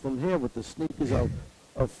his mouth from here with the sneakers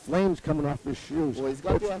of flames coming off his shoes. Well, he's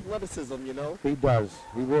got the athleticism, you know. He does.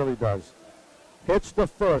 He really does. Hits the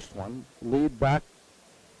first one. Lead back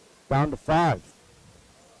down to 5.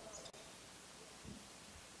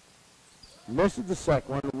 Misses the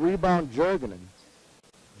second one. Rebound Jurgenin.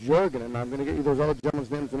 Jurgenin, I'm going to get you those other gentlemen's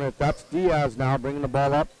names in a minute. That's Diaz now bringing the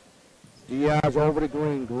ball up. Diaz over to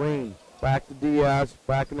Green. Green back to Diaz.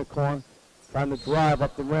 Back in the corner. Trying to drive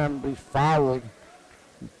up the rim. But he's fouled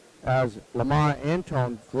as Lamar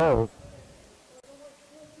Antone drove.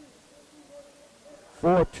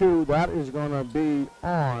 4-2, that is going to be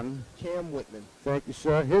on Cam Whitman. Thank you,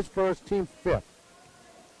 sir. His first, team 5th.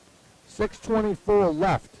 6:24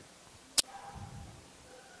 left.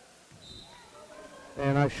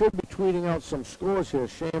 And I should be tweeting out some scores here.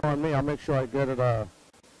 Shame on me. I'll make sure I get it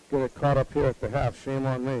caught up here at the half. Shame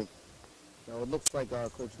on me. Now it looks like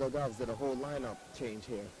Coach Douglas did a whole lineup change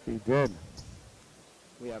here. He did.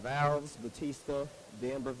 We have Alves, Batista,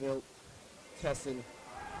 Danberville, Tesson,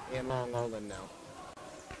 and Long Olin now.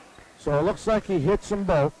 So it looks like he hits them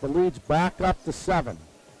both. The lead's back up to 7.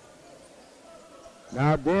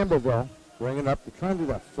 Now Danberville bringing up. They're trying to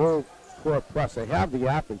do that full court press. They have the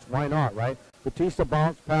athletes. Why not, right? Batista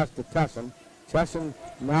bounced past to Tesson. Tesson,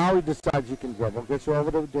 now he decides he can dribble. Gets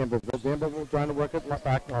over to Danberville. Danberville trying to work it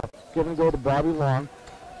back off. Give and go to Bobby Long.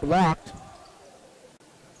 Blocked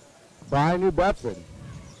by New Bedford.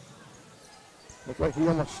 Looks like he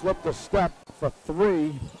almost slipped a step for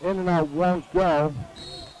 3. In and out won't go.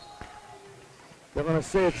 They're going to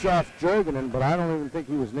say it's off Jurgenin, but I don't even think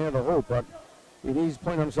he was near the hoop. But he's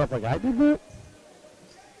pointing himself like, I did that.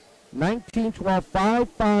 19-12,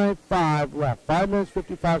 5-5-5 left. 5 minutes,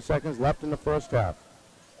 55 seconds left in the first half.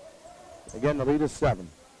 Again, the lead is 7.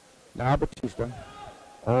 Now Batista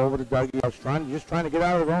over to Dougie. Just trying to get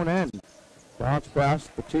out of their own end. Bounce pass.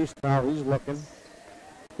 Batista now, he's looking.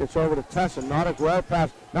 Gets over to Tesson, not a great pass.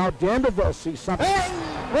 Now Danberville sees something.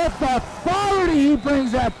 With authority, he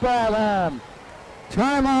brings that ball home.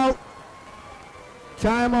 Timeout.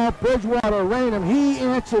 Timeout, Bridgewater, Raynham. He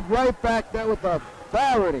answered right back there with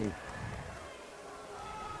authority.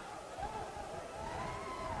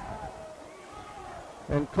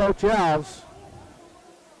 And Coach Alves,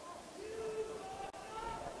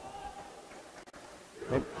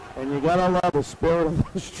 And you gotta love the spirit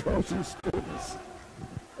of those Trojan students.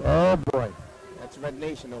 Oh boy. That's Red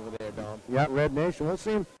Nation over there, Dom. Yeah, Red Nation.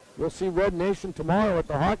 We'll see Red Nation tomorrow at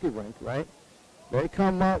the hockey rink, right? They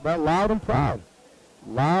come out, they're loud and proud.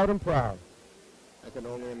 Loud and proud. I can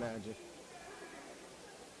only imagine.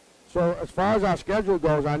 So as far as our schedule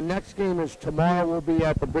goes, our next game is tomorrow. We'll be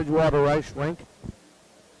at the Bridgewater Ice Rink.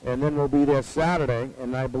 And then we'll be there Saturday.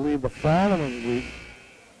 And I believe the following week,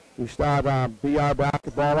 we start BR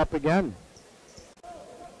basketball up again.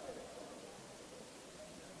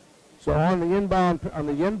 So on the inbound,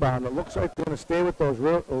 it looks like they're going to stay with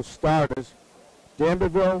those starters: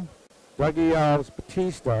 Danberville, Dougie Alves,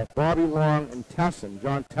 Batista, Bobby Long, and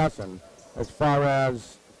John Tesson, as far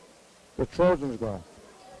as the Trojans go.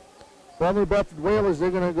 For the Bedford Whalers, they're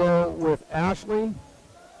going to go with Ashley,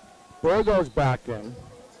 Burgo's back in,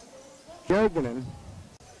 Jerginen,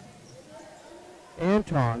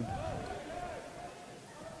 Anton,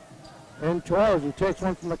 and Torres, who takes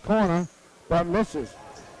one from the corner, but misses.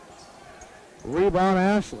 Rebound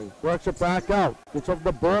Ashley, works it back out, gets over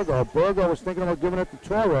to Burgo. Burgo was thinking about giving it to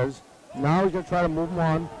Torres. Now he's going to try to move him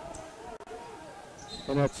on.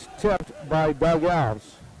 And it's tipped by Doug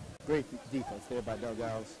Alves. Great defense there by Doug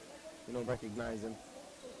Alves. You don't recognize him.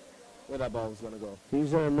 Where that ball was going to go.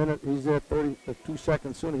 He's there a minute. He's there 2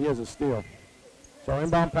 seconds sooner. He has a steal. So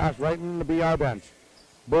inbound pass right in the BR bench.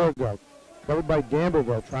 Burgo, covered by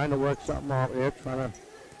Danberville, trying to work something out there, trying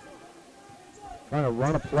to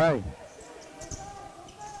run a play.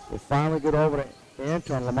 They finally get over to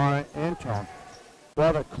Anton, Lamar Anton,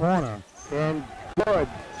 for the corner, and good.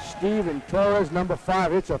 Steven Torres, number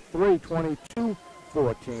 5, hits a 3,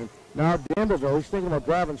 22-14. Now Danberville, he's thinking about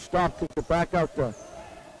driving stop, kicks it back out to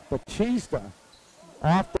Batista.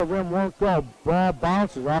 Off the rim, won't go. Ball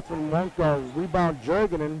bounces, off the rim, won't go. Rebound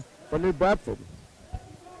Jerginen for New Bedford.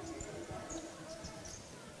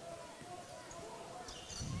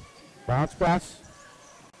 Bounce pass.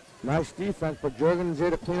 Nice defense, but Jergenen's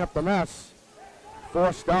here to clean up the mess.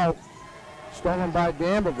 Forced out. Stolen by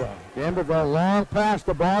Danberville. Danberville, long pass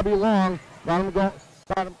to Bobby Long. Caught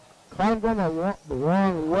him going the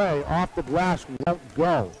wrong way. Off the glass, won't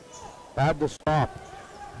go. Had to stop.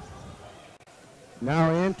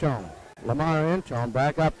 Now Lamar Anton,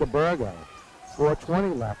 back up to Burgo.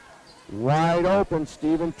 4:20 left. Wide open,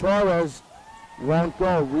 Steven Torres. Won't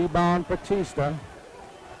go. Rebound, Batista.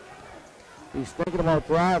 He's thinking about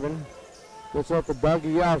driving. Gets up to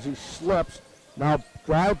Dougie Alves. He slips. Now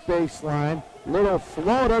drive baseline. Little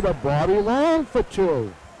floater to Bobby Long for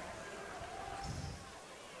 2.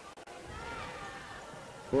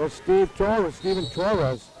 There's Steven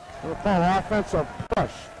Torres. We'll call offensive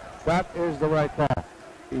push. That is the right call.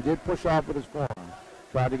 He did push off with his forearm.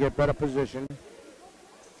 Tried to get better position.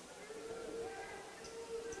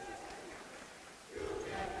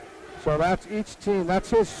 So that's each team. That's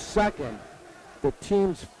his second. The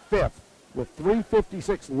team's 5th. With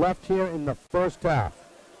 3:56 left here in the first half.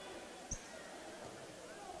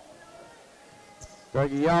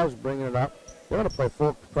 Dougie Alves bringing it up. They're going to play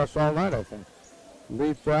full press all night, I think.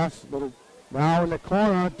 Lead fast. Now in the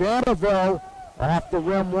corner. Danberville. Off the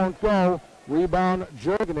rim, won't go. Rebound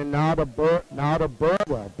Jerginen. Now to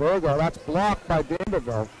Burgo. Burgo, that's blocked by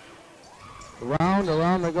Danberville. Around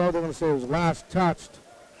they go. They're going to say it was last touched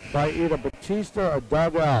by either Batista or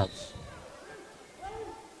Doug Alves.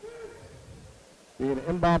 Being an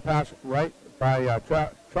inbound pass right by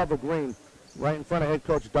Trevor Green, right in front of head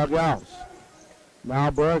coach Doug Alves. Now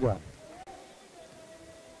Burgo.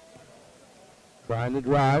 Trying to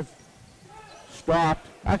drive. Stopped.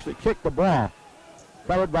 Actually kicked the ball.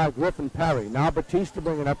 Covered by Griffin Perry. Now Batista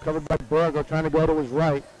bringing it up, covered by Burgo, trying to go to his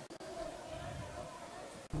right.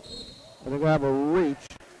 I think we'll have a reach.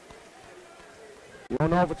 You don't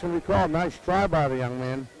know if it's going to be called. Nice try by the young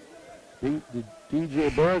man,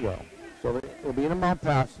 DJ Burgo. So it'll be an inbound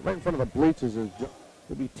pass right in front of the bleachers. It'll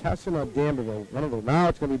be Tesson or Danberville. One of those. Now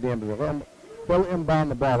it's going to be Danberville. He'll inbound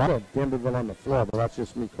the ball. I have Danberville on the floor, but that's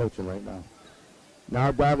just me coaching right now.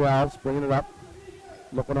 Now Doug Alves bringing it up.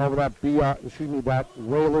 Looking over that that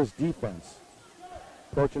Whalers defense.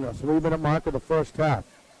 Approaching a 3-minute mark of the first half.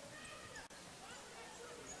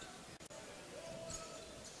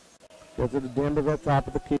 Goes to the Danberville, top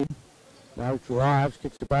of the key. Now he drives,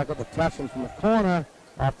 kicks it back up to Tesson from the corner.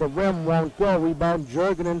 Off the rim, won't go. Rebound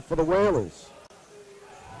Jerginen for the Whalers.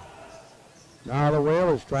 Now the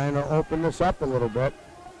Whalers trying to open this up a little bit.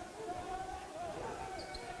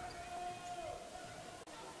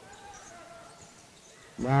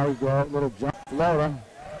 Now he goes a little jump floater,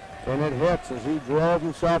 and it hits as he drove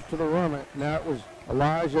himself to the rim. And that was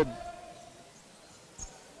Elijah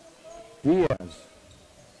Diaz.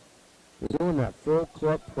 They're doing that full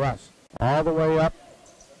court press all the way up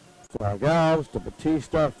to Argels, to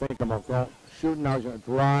Batista. Think about going, shooting. Now he's going to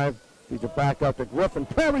drive. He's back out to Griffin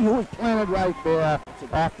Perry, who was planted right there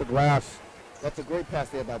off the glass. That's a great pass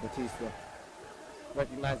there by Batista.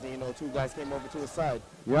 Recognizing, two guys came over to his side.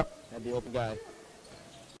 Yep. Had the open guy.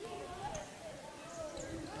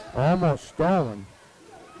 Almost stolen.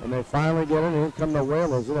 And they finally get in. Here come the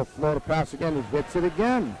Whalers. Little floater pass again. He hits it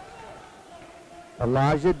again.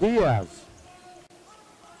 Elijah Diaz.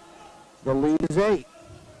 The lead is 8.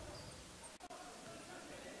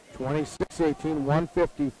 26-18,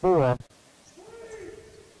 154.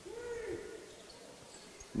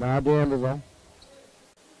 Now Danville.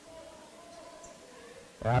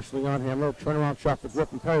 Ashley on him. Little turnaround shot for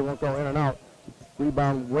Griffin Perry. Won't go in and out.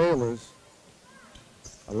 Rebound Whalers.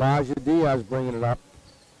 Elijah Diaz bringing it up.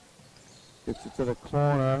 Gets it to the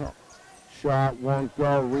corner. Shot won't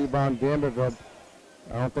go. Rebound Danville.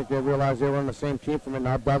 I don't think they realized they were on the same team from it.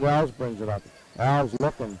 Now Doug Alves brings it up. Alves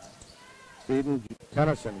looking. Steven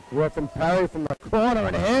Tennyson. Griffin Perry from the corner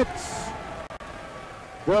and hits.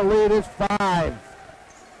 The lead is 5.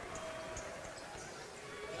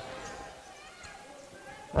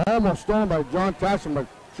 Almost stolen by John Tyson, but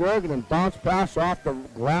Jurgen and bounce pass off the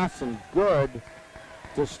glass and good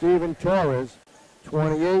to Steven Torres.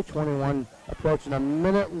 28-21, approaching a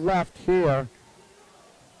minute left here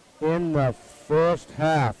in the first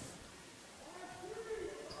half.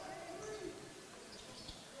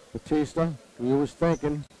 Batista, he was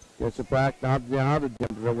thinking, gets it back now to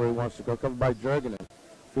Denver where he wants to go, covered by Jurgen.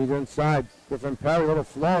 Feed inside, Griffin Perry, little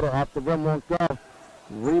floater, off the rim, won't go.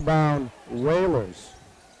 Rebound, Whalers.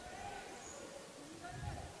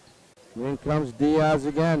 In comes Diaz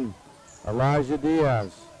again, Elijah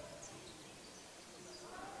Diaz.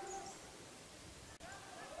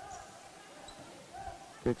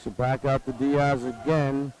 Kicks it back out to Diaz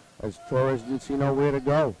again as Torres didn't see nowhere to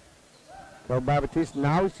go. Go by Batista.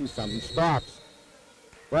 Now he sees something. Stops.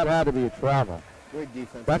 That had to be a travel. Great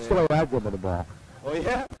defense. That's the way I go with the ball. Oh,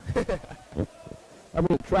 yeah? I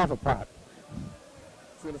mean, travel pot.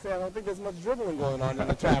 I was going to say, I don't think there's much dribbling going on in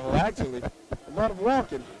the travel, actually. A lot of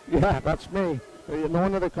walking. Yeah, that's me. No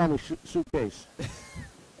wonder they call me suitcase.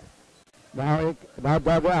 Now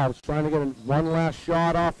Doug Alves trying to get one last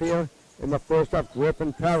shot off here in the first half.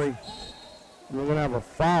 Griffin Perry. And we're going to have a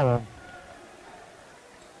foul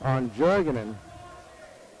on Jurgen.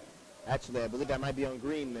 Actually, I believe that might be on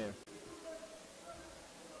Green there.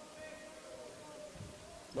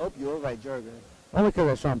 Nope, you were right, Jurgen. Only because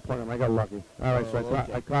I saw him point him. I got lucky. All right, so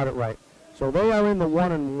okay. I caught it right. So they are in the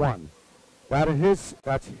 1-1.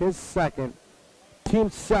 That's his second. Team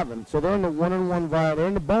 7. So they're in the 1-1 vial. They're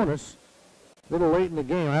in the bonus. A little late in the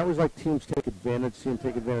game. I always like teams take advantage. See them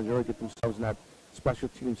take advantage. Really get themselves in that special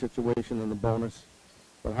team situation in the bonus.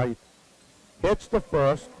 But how you hits the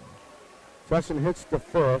first. Tesson hits the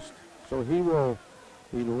first. So he will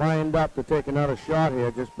be lined up to take another shot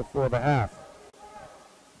here just before the half.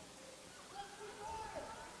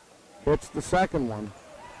 Hits the second one.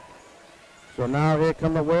 So now here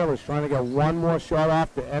come the Whalers trying to get one more shot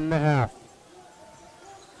off to end the half.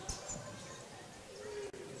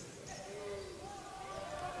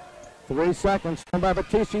 Three seconds. Come by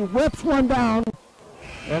Batista. Whips one down.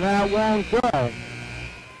 And that won't go.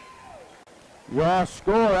 Your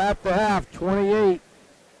score at the half,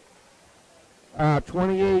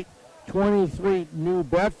 28-23 New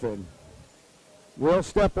Bedford. We'll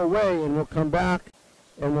step away and we'll come back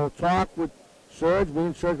and we'll talk with Serge. Me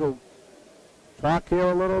and Serge will talk here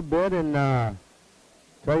a little bit and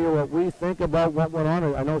tell you what we think about what went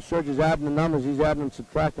on. I know Serge is adding the numbers. He's adding and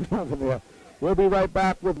subtracting over there. We'll be right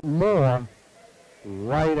back with more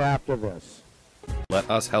right after this. Let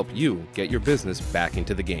us help you get your business back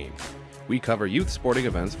into the game. We cover youth sporting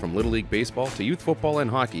events from Little League Baseball to youth football and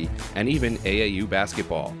hockey, and even AAU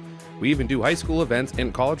basketball. We even do high school events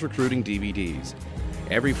and college recruiting DVDs.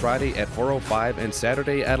 Every Friday at 4:05 and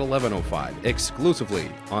Saturday at 11:05, exclusively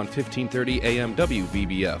on 1530 AM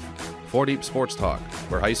WVBF. 4 Deep Sports Talk,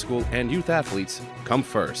 where high school and youth athletes come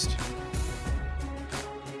first.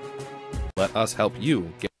 Let us help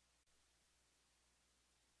you get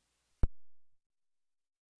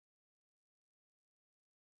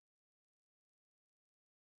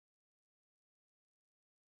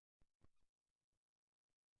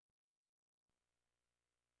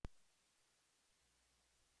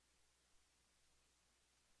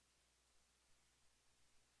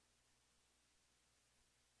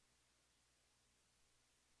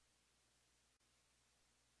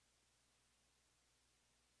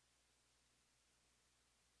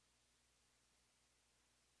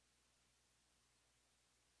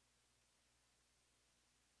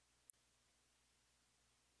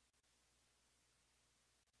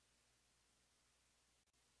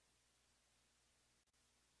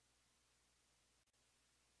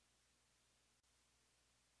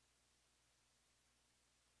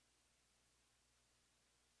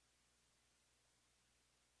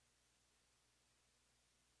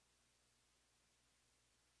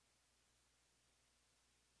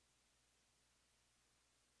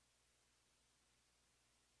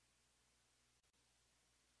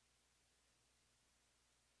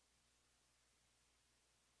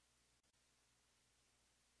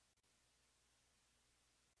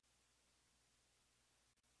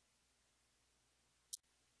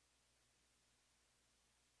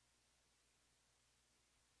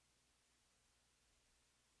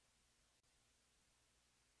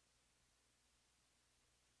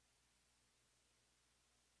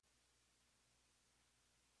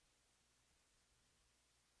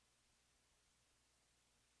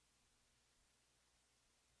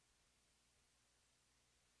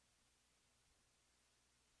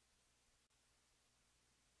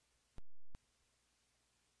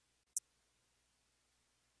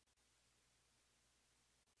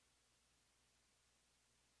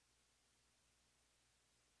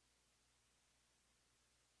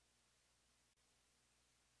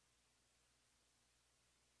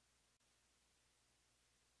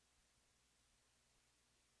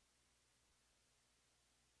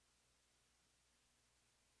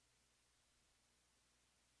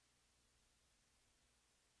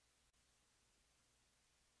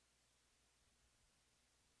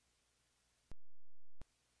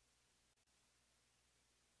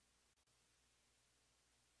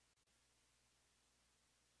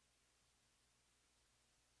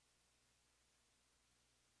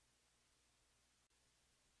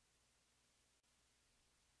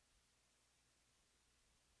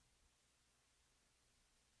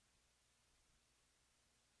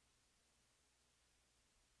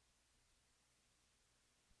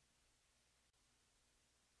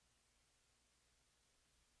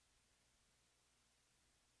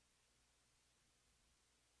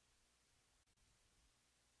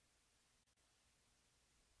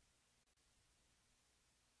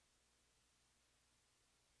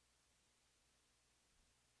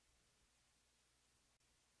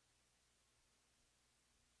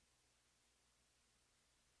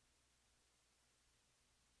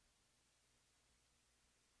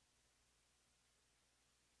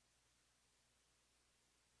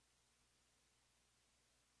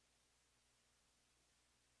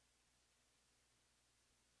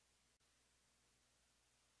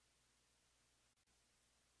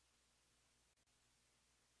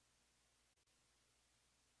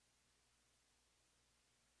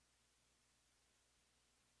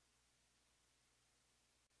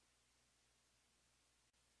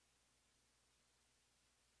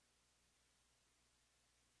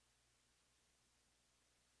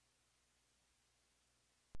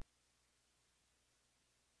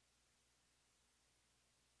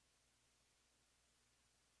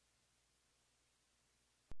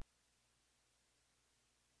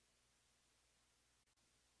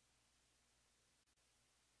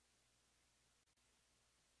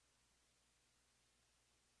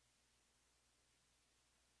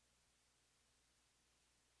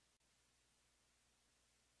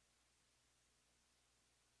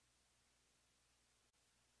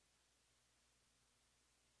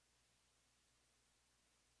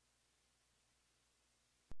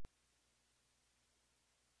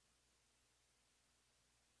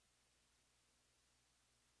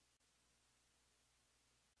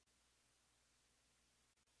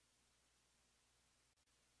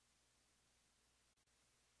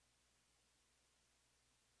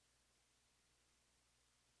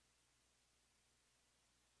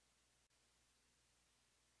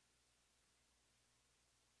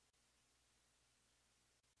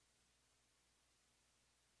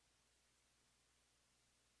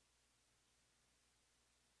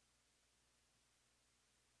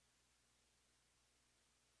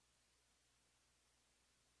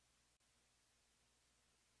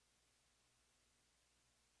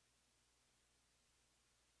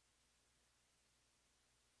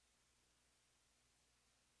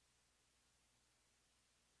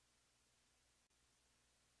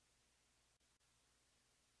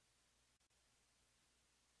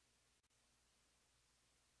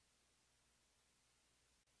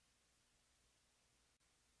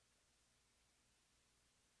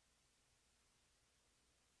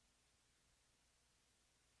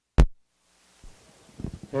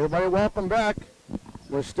Everybody, welcome back.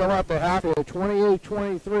 We're still at the half here,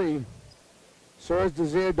 28-23. Serge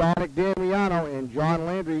Desir, Dominic Damiano, and John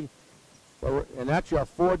Landry. And that's your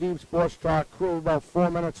 4 Deep Sports Talk crew, about 4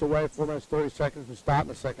 minutes away, 4 minutes 30 seconds from starting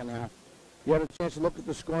the second half. You had a chance to look at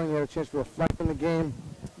the scoring, you had a chance to reflect on the game.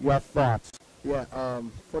 Your thoughts? Yeah,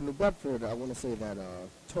 for New Bedford, I want to say that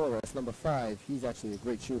Torres, number 5, he's actually a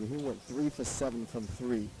great shooter. He went 3 for 7 from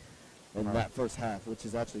 3 in that first half, which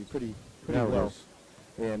is actually pretty well.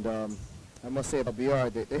 And I must say about BR,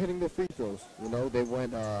 they're hitting their free throws. You know, they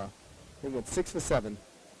went 6 for 7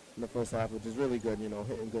 in the first half, which is really good. You know,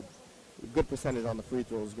 hitting good percentage on the free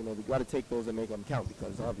throws. You know, they got to take those and make them count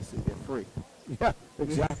because obviously they're free. Yeah,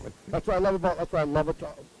 exactly. That's what I love about. That's why I love it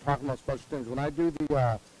talking about special teams. When I do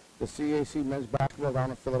the CAC men's basketball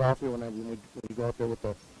down in Philadelphia, when we go out there with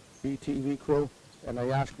the BTV crew, and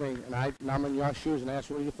they ask me, and I'm in your shoes, and I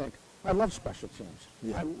ask, what do you think? I love special teams.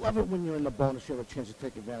 Yeah. I love it when you're in the bonus, you have a chance to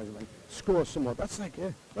take advantage of it, score some more. That's like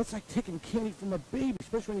taking candy from a baby,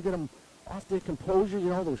 especially when you get them off their composure, you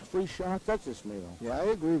know, those free shots. That's just me, though. Yeah, I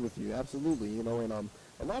agree with you, absolutely. You know, and a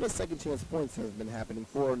lot of second chance points have been happening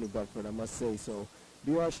for New Bedford, I must say. So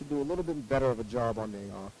BR should do a little bit better of a job on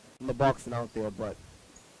the boxing out there. But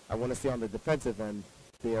I want to say on the defensive end,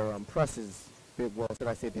 their presses, well, should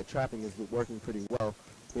I say their trapping is working pretty well.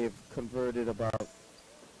 They've converted about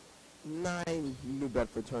 9 New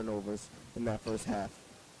Bedford turnovers in that first half.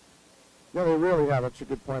 Yeah, they really have. That's a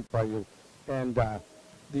good point by you. And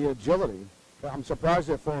the agility, I'm surprised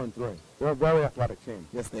they're 4-3. They're a very athletic team.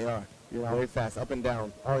 Yes, they are. You know? Very fast, up and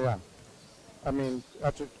down. Oh yeah. I mean,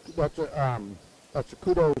 that's a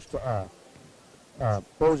kudos to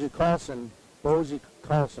Bozie Colson,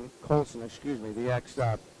 excuse me, the ex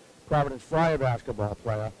Providence Friar basketball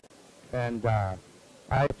player, and I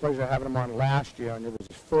had the pleasure of having him on last year, and it was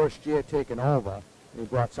his first year taking over. He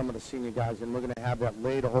brought some of the senior guys in. We're going to have that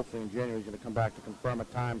later, hopefully in January. He's going to come back to confirm a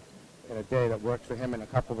time and a day that works for him and a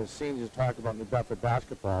couple of his seniors to talk about New Bedford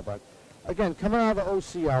basketball. But again, coming out of the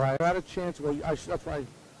OCR, I had a chance. That's my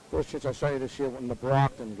first chance I saw you this year in the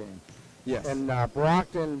Brockton game. Yes. And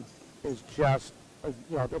Brockton is just,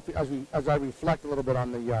 you know, as I reflect a little bit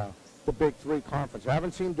on the Big Three conference. I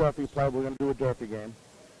haven't seen Durfee play. We're going to do a Durfee game.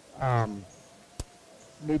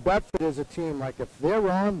 New Bedford is a team, like, if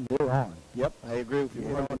they're on, they're on. Yep, I agree with you 100%.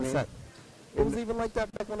 You know what I mean? It was even like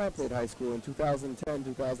that back when I played high school in 2010,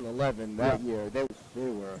 2011. That year, they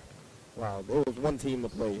were, wow, there was one team to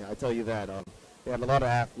play. I tell you that. They had a lot of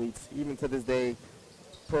athletes. Even to this day, the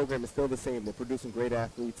program is still the same. They're producing great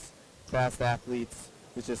athletes, fast athletes.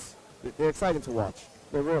 It's just, they're exciting to watch.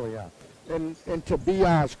 They really are. And to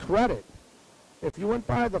BR's credit, if you went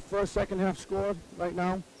by the first, second half score right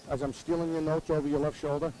now, as I'm stealing your notes over your left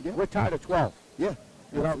shoulder, we're tied at 12. Yeah.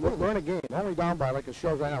 You know, we're in a game. We're only down by, like it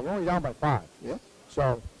shows right now, we're only down by 5. Yeah.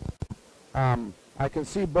 So I can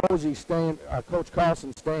see Bozie staying, Coach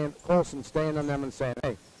Colson staying on them and saying,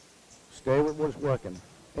 hey, stay with what's working.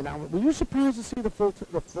 And were you surprised to see the full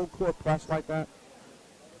court press like that?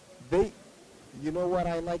 You know what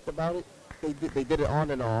I liked about it? They did it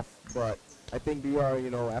on and off, but I think BR, you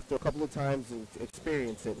know, after a couple of times and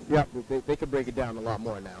experience it, they could break it down a lot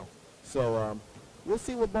more now. So we'll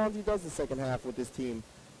see what Bonzi does the second half with this team,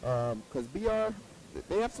 because BR,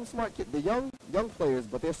 they have some smart kids. They're young players,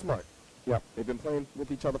 but they're smart. Yeah. They've been playing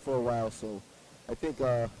with each other for a while, so I think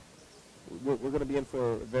we're going to be in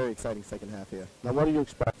for a very exciting second half here. Now, what do you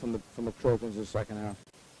expect from the Trojans in the second half?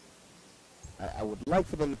 I would like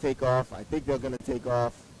for them to take off. I think they're going to take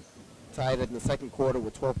off. Tied in the second quarter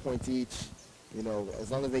with 12 points each. You know,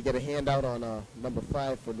 as long as they get a handout on number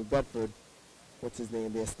 5 for New Bedford, what's his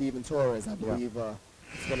name there, Steven Torres, I believe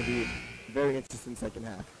it's going to be a very interesting second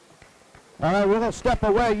half. All right, we're going to step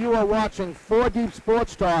away. You are watching 4 Deep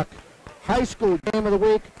Sports Talk, high school game of the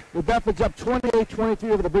week. New Bedford's up 28-23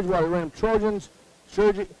 over the Bridgewater Raynham Trojans.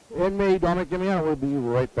 Sergi and me, Dominic Damiano, will be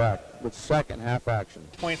right back with second half action.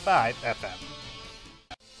 0.5 FM.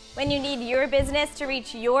 When you need your business to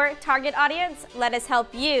reach your target audience, let us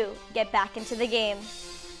help you get back into the game.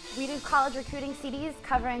 We do college recruiting CDs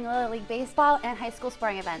covering Little League baseball and high school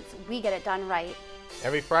sporting events. We get it done right.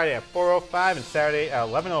 Every Friday at 4:05 and Saturday at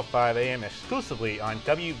 11:05 a.m. exclusively on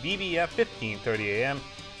WBBF 1530 a.m.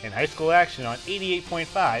 and high school action on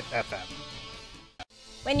 88.5 FM.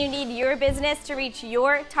 When you need your business to reach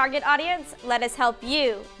your target audience, let us help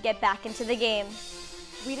you get back into the game.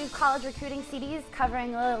 We do college recruiting CDs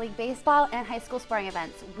covering Little League baseball and high school sporting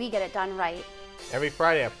events. We get it done right. Every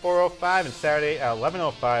Friday at 4:05 and Saturday at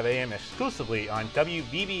 11:05 a.m. exclusively on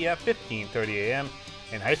WBBF 1530 a.m.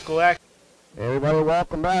 and high school action. Everybody,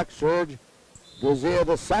 welcome back. Serge was here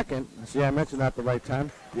the second. See, I mentioned that at the right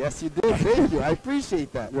time. Yes, you did. Thank you. I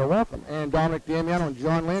appreciate that. You're welcome. And Dominic Damiano and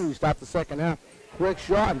John Landry stopped the second half. Quick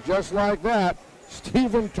shot, and just like that,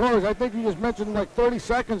 Stephen Torres, I think you just mentioned like 30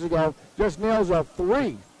 seconds ago, just nails a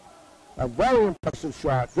 3. A very impressive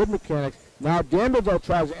shot. Good mechanics. Now Danville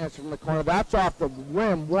tries to answer from the corner. That's off the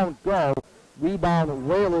rim. Won't go. Rebound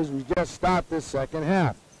Whalers. We just stopped this second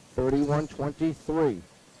half. 31-23.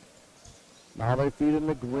 Now they feed in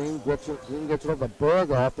the Green. Green gets it over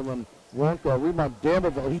Berg off the rim. Won't go. Rebound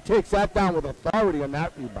Danville. He takes that down with authority on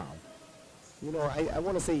that rebound. You know, I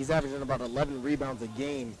want to say he's averaging about 11 rebounds a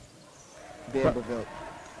game, Danville.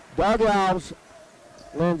 Doug Alves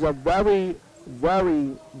lands a very,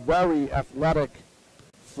 very, very athletic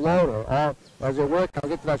floater. As they work, I'll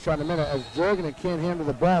get to that shot in a minute, as Jurgen can't handle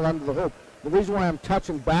the ball under the hoop. The reason why I'm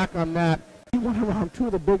touching back on that, he went around 2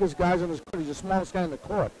 of the biggest guys on his court. He's the smallest guy in the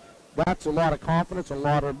court. That's a lot of confidence, a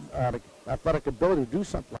lot of athletic ability to do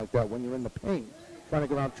something like that when you're in the paint, trying to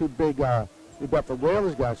get around 2 big Bedford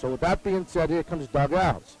Whalers guys. So with that being said, here comes Doug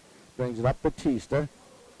Alves. Brings it up Batista.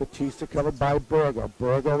 Batista covered by Burgo.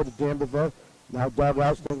 Burgo over to Danville. Now Doug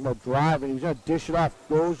Alves thinking about driving. He's going to dish it off.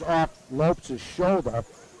 Goes off Lopes' shoulder,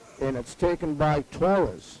 and it's taken by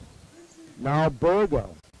Torres. Now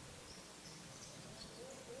Burgo.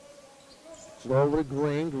 So over to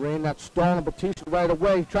Green. Green, that's stolen Batista right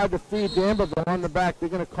away. He tried to feed Danville on the back. They're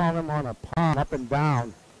going to call him on a palm, up and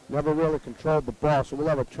down. Never really controlled the ball, so we'll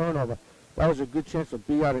have a turnover. That was a good chance for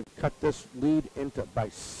BR to cut this lead into by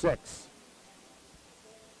 6.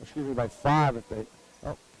 Excuse me, by 5 if they...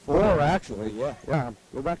 Oh, 4 actually. Yeah. Yeah,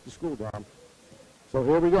 go back to school, Dom. So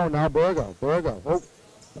here we go now, Burgo. Burgo, oh,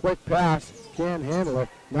 quick pass, can't handle it.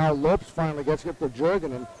 Now Lopes finally gets it to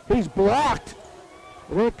Jurgen, and he's blocked.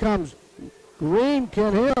 And here comes Green,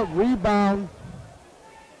 can't handle it, rebound.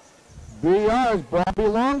 BR's Bobby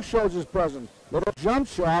Long shows his presence. Little jump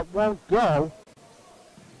shot, won't go.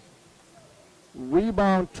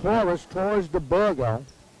 Rebound Torres to Burgo,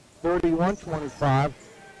 31-25.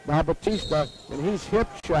 Now Batista, and he's hip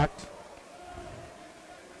checked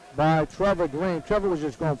by Trevor Green. Trevor was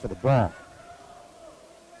just going for the ball.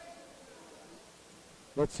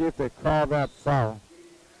 Let's see if they call that foul.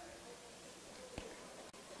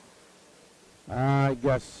 I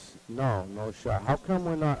guess no shot. How come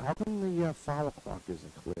we're not? How come the foul clock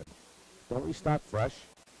isn't clear? Don't we start fresh?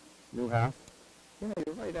 New half. Yeah,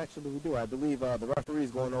 you're right. Actually, we do. I believe the referee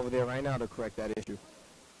is going over there right now to correct that issue.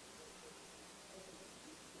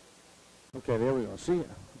 Okay, there we go. See,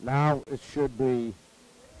 now it should be,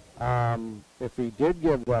 if he did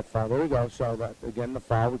give that foul, there we go. So that, again, the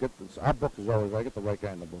foul, we get this, our book is always, I get the right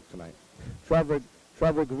guy in the book tonight.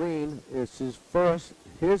 Trevor Green is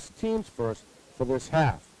his team's first for this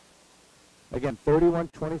half. Again,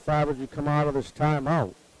 31-25 as we come out of this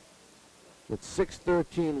timeout. With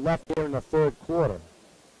 6:13 left here in the third quarter.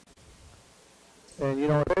 And, you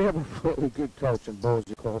know, they have a really good coach in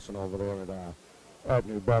Bozie Colson over there at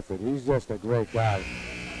New Bedford. He's just a great guy.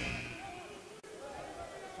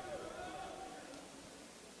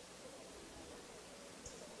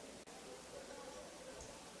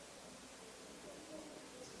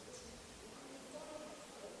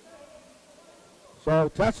 So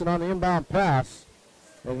Tesson on the inbound pass.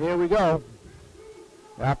 And here we go.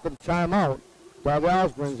 After the timeout, Doug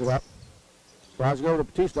Alves brings it up. Tries to go to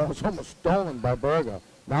Batista. It was almost stolen by Burgo.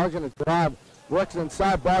 Now he's going to drive. Works it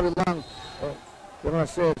inside. Bobby Long. They're going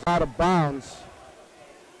to say it's out of bounds.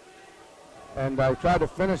 And I tried to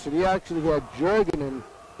finish it. He actually had Jurgen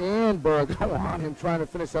and Burgo on him trying to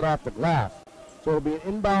finish that off the glass. So it'll be an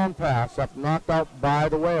inbound pass up, knocked out by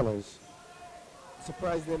the Whalers.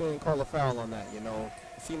 Surprised they didn't call a foul on that, you know.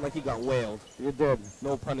 It seemed like he got whaled. You did.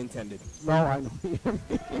 No pun intended. No, I know.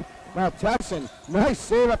 Now Texan, nice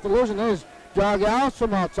save after losing. There's Doug Alves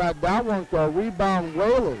from outside. That won't go. Rebound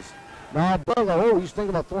Whalers. Now Burgo, he's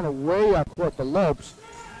thinking about throwing it way up court to Lopes.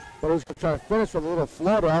 But he's going to try to finish with a little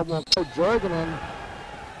floater. I won't go. Jurgen in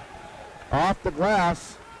off the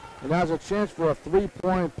glass and has a chance for a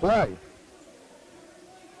three-point play.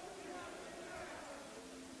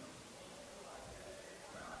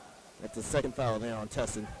 That's the second foul there on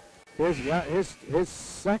Tesson. His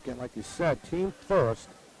second, like you said, team first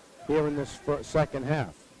here in this second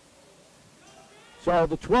half. So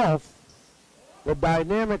the 12th, the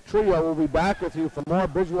dynamic trio will be back with you for more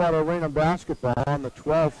Bridgewater Raynham basketball on the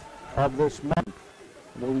 12th of this month.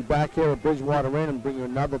 We'll be back here at Bridgewater Raynham and bring you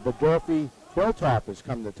another. The Durfee Hilltoppers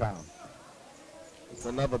come to town. It's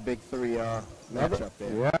another big three matchup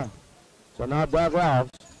there. Yeah. So now Doug Alves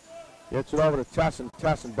gets it over to Tesson.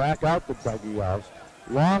 Tesson back out to Dougie Alves.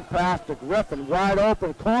 Long pass to Griffin. Wide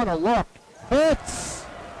open corner. Look. Hits.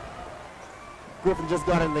 Griffin just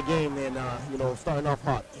got in the game and, starting off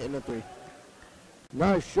hot, hitting the three.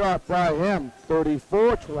 Nice shot by him,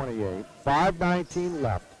 34-28, 5:19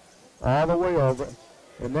 left, all the way over,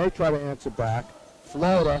 and they try to answer back.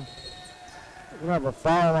 Floater, we're going to have a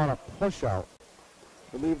foul on a push-out.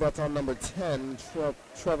 I believe that's on number 10,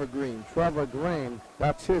 Trevor Green. Trevor Green,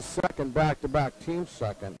 that's his second back-to-back team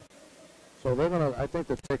second. So they're going to, I think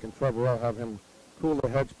they're taking Trevor out, have him cooler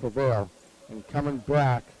heads prevail. And coming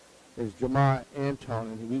back is Jamar Anton,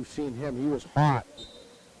 and we've seen him, he was hot.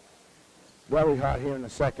 Very hot here in the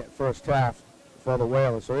first half for the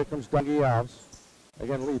Whalers. So here comes Dougie Alves.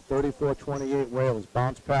 Again, lead 34-28 Whalers.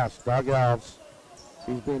 Bounce pass, Doug Alves.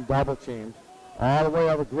 He's being double teamed. All the way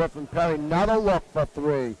over Griffin Perry. Another look for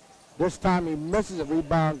three. This time he misses it.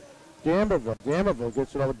 Rebound Danberville. Danberville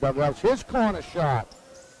gets it over Doug Alves. His corner shot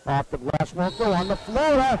off the glass. Won't go on the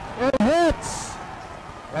floater. It hits.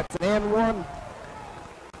 That's an and one.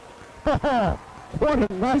 What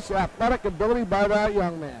a nice athletic ability by that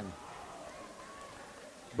young man.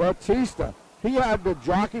 Batista, he had the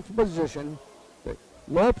jockey for position.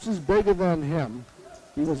 Lopes is bigger than him.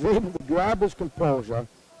 He was able to grab his composure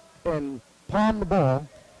and palm the ball,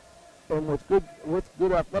 and with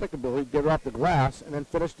good athletic ability, get it off the glass and then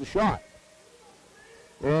finish the shot.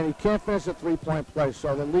 And he can't finish a three-point play,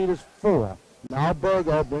 so the lead is 4. Now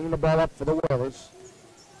Burgo bringing the ball up for the Whalers.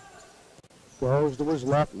 Goes to his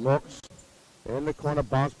left, looks in the corner,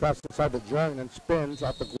 bounce pass inside the German and spins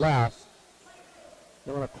off the glass.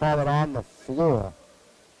 They're going to call it on the floor.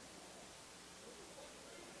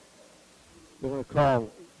 They're going to call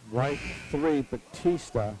right 3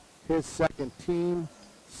 Batista, his second, team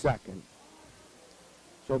second.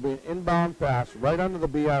 So it'll be an inbound pass right under the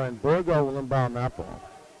BR, and Burgo will inbound that ball.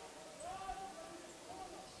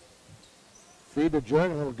 Feed to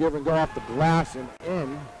Jurgen, will give and go off the glass and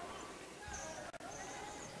in.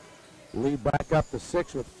 Lead back up to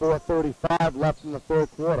 6 with 4:35 left in the third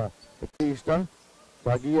quarter. Batista,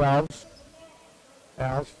 Dougie Alves.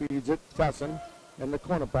 Alves feeds it, Tesson, in the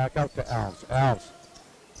corner, back out to Alves. Alves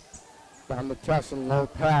down to Tesson, low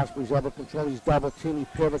pass, but he's able to control his double team. He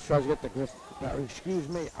pivots, tries to get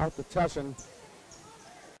the, out to Tesson.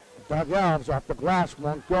 Doug Alves off the glass,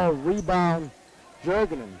 won't go. Rebound,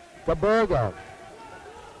 Jurgen to Burgo.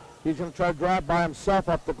 He's going to try to drive by himself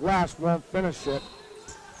up the glass, won't finish it.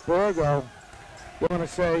 Burgo, we're going to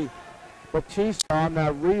say Batista on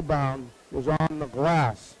that rebound was on the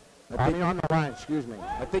glass. On the line, excuse me.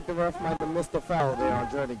 I think the ref might have missed a foul there on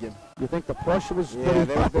Jernigan. You think the push was? Yeah,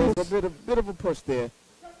 there was a bit of a push there.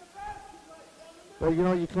 Well,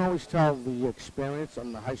 you can always tell the experience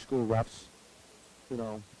on the high school refs,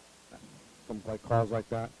 from like calls like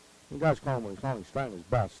that. You guys call him he's trying his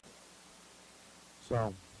best.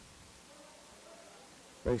 So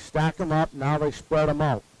they stack them up, now they spread them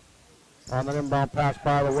out. On the inbound pass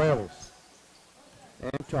by the Whalers.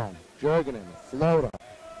 Anton, Jurgen, floater.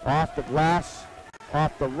 Off the glass,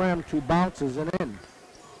 off the rim, 2 bounces and in.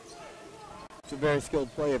 It's a very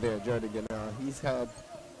skilled player there, Jernigan. He's had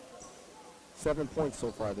 7 points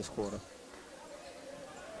so far this quarter.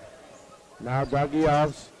 Now Dougie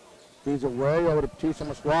Alves feeds it way over to Batista.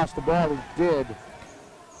 Almost lost the ball. He did.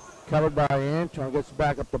 Covered by Anton. Gets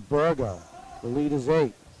back up to Burgo. The lead is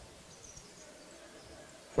 8.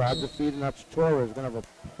 Tried to feed, and that's Torres. Going to have a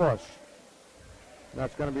push. And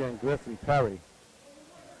that's going to be on Griffin Perry.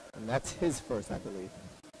 And that's his first, I believe.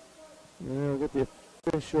 Yeah, we'll get the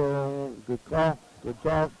official. Good call. Good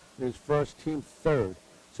call. His first, team third.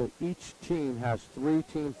 So each team has 3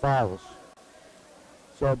 team fouls.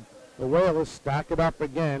 So the Whalers stack it up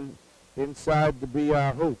again inside the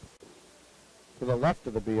BR hoop. To the left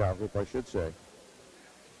of the BR hoop, I should say.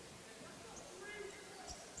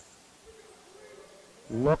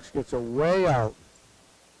 Looks, gets away out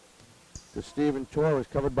to Steven Torres,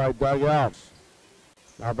 covered by Doug Alves.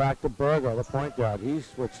 Now back to Burgo, the point guard. He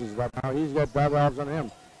switches left. Now he's got Doug Alves on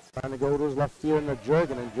him. Trying to go to his left field into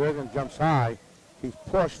Jurgen, and Jurgen jumps high. He's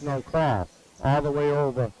pushed, no call. All the way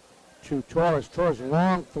over to Torres. Torres,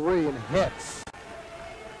 long 3 and hits.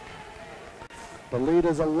 The lead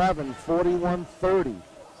is 11, 41-30.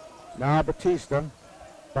 Now Batista.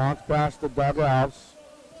 Bounce pass to Doug Alves.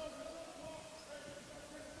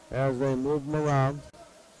 As they move him around.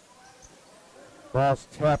 Ball's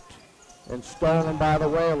tapped and stolen by the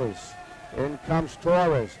Whalers. In comes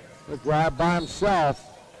Torres. The grab by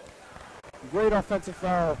himself. Great offensive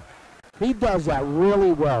foul. He does that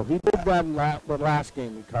really well. He did that the last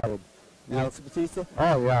game he covered. Alex Batista?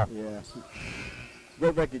 Oh, yeah. Yeah.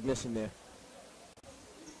 Great recognition there.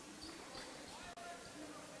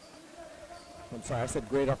 I'm sorry, I said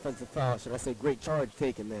great offensive foul. Should I say great charge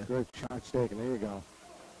taken there? Great charge taken. There you go.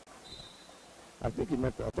 I think he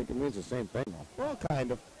means the same thing, though. Well,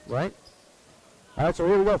 kind of. Right? All right, so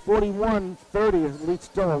here we go. 41-30, lead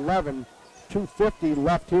still 11. 2:50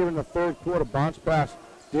 left here in the third quarter. Bounce pass.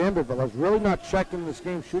 Danberville has really not checked in this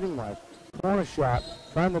game shooting-wise. Corner shot,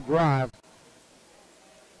 trying to drive.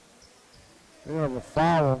 You know, the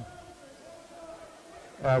foul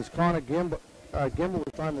as Connor Gimble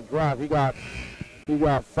was trying to drive. He got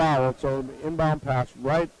fouled. So inbound pass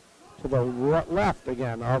right to the left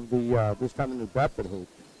again of the this time the New Bedford hoop.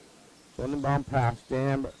 So inbound pass,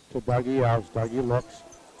 Dam to Dougie Elves. Dougie looks,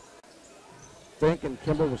 thinking.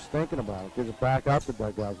 Kimball was thinking about it. Gives it back out to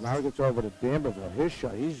Dougie Elves. Now he gets over to Danberville. His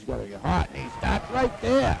shot, he's got to get hot. And he starts right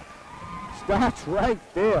there. Starts right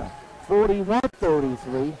there.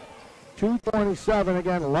 41-33. 2:27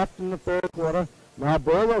 again left in the third quarter. Now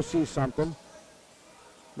Burlow sees something.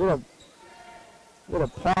 Little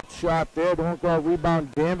pop shot there. Don't go.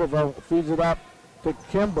 Rebound. Danberville feeds it up to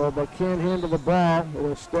Kimball, but can't handle the ball.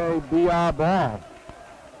 It'll stay BR ball.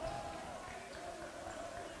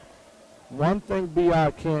 One thing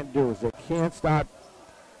BR can't do is they can't start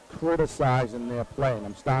criticizing their play, and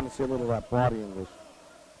I'm starting to see a little of that body English.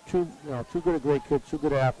 Too good a great kids, too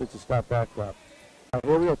good athletes to start back up.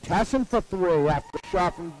 Here we go. Tesson for three after a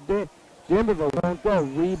shot from Danberville. Won't go.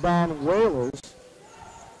 Rebound Whalers.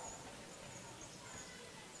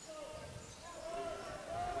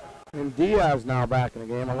 And Diaz now back in the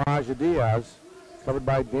game. Elijah Diaz, covered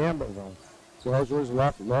by Danberville. Goes to his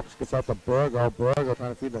left, looks, gets out to Burgo. Burgo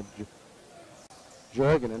trying to feed the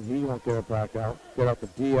Jurgen, and he won't get it back out. Get out to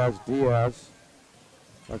Diaz. Diaz.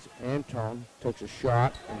 That's Anton. Takes a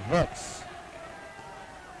shot and hits.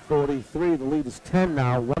 43. The lead is 10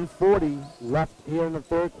 now. 1:40 left here in the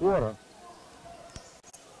third quarter.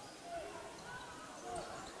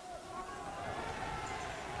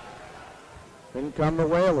 In come the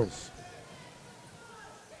Whalers.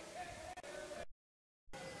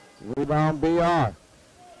 Rebound BR.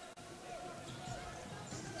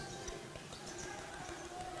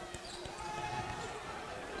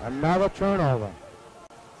 Another turnover.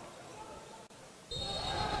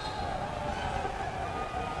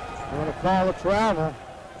 I'm going to call a travel.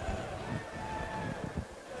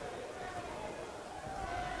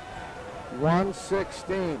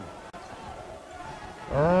 .116.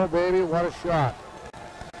 Oh, baby, what a shot.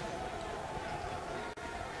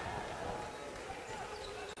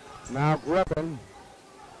 Now Griffin.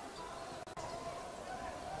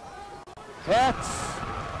 Hits.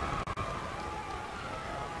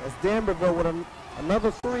 That's Danberville with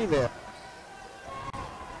another three there.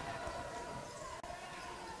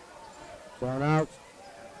 Thrown out.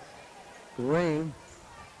 Green.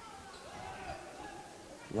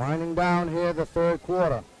 Winding down here the third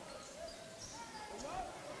quarter.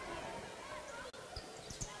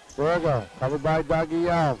 Burgo, covered by Dougie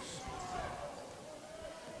Elves.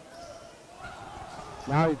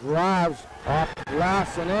 Now he drives off the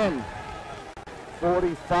glass and in.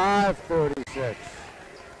 45-36.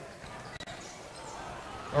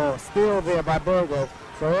 Oh, steal there by Burgo.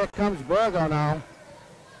 So here comes Burgo now.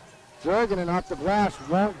 Jurgen off the glass,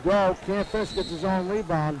 won't go. Can't finish, gets his own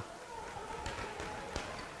rebound.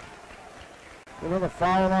 Another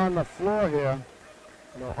foul on the floor here.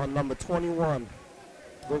 No, on number 21.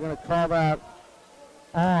 They're going to call that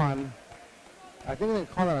on. I think they're going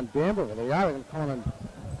to call that on Danberville. They are going to call it on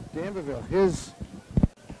Danberville.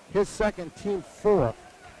 His second, team fourth.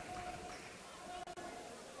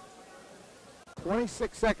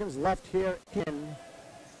 26 seconds left here in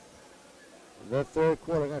the third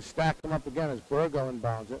quarter. They're going to stack them up again as Burgo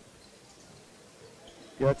inbounds it.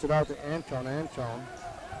 Gets it out to Anton. Anton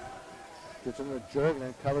gets it to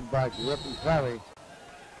Jurgen, covered by Griffin Perry.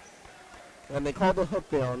 And they called the hook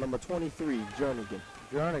there on number 23, Jernigan.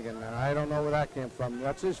 Jernigan, and I don't know where that came from.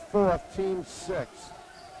 That's his fourth, team six.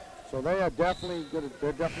 So they are definitely good.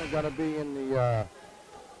 They're definitely going to be in the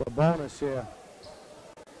bonus here.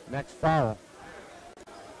 Next foul.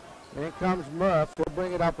 In comes Murph. He'll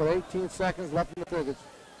bring it up with 18 seconds left in the third.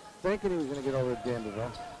 Thinking he was going to get over to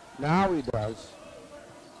Danberville. Now he does.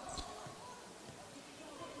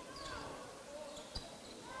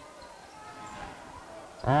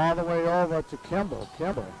 All the way over to Kimball.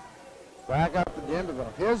 Kimball. Back up to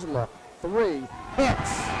Danberville. His look. Three.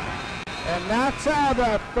 Hits. And that's how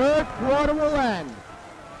the third quarter will end.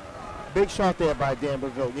 Big shot there by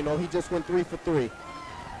Danberville. You know, he just went 3 for 3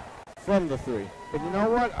 from the three. And you know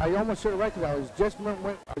what? I almost hit it right because I was just waiting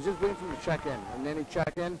for him to check in. And then he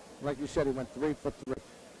checked in. Like you said, he went 3 for 3.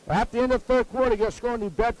 At the end of the third quarter, you're scoring New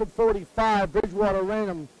Bedford 45, Bridgewater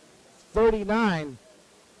Raynham 39.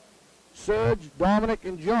 Serge, Dominic,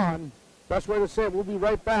 and John, best way to say it, we'll be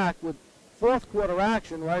right back with fourth quarter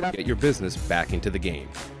action right after. Get your business back into the game.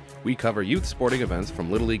 We cover youth sporting events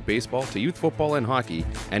from Little League Baseball to youth football and hockey,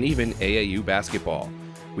 and even AAU basketball.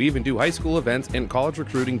 We even do high school events and college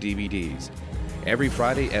recruiting DVDs. Every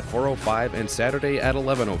Friday at 4:05 and Saturday at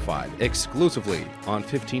 11:05, exclusively on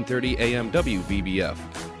 1530 AM WVBF.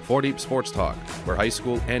 4 Deep Sports Talk, where high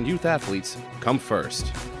school and youth athletes come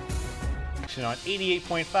first. Action on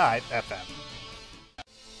 88.5 FM.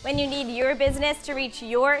 When you need your business to reach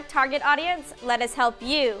your target audience, let us help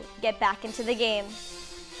you get back into the game.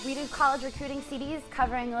 We do college recruiting CDs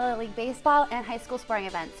covering Little League Baseball and high school sporting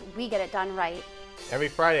events. We get it done right. Every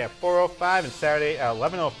Friday at 4:05 and Saturday at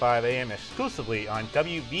 11:05 AM exclusively on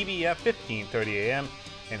WVBF 1530 AM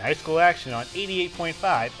and high school action on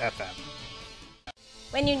 88.5 FM.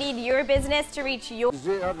 When you need your business to reach your...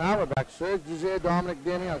 Now we're back. Serge Desir, Dominic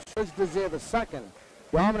Damiano. Serge Desir the second.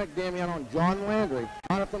 Dominic Damiano and John Landry.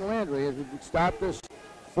 Jonathan Landry as we start this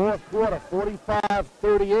fourth quarter,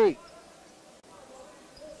 45-38.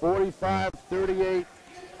 45-38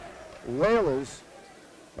 Whalers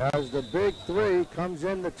as the big three comes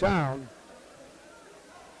into town.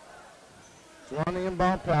 It's on the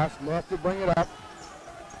inbound pass. Left to bring it up.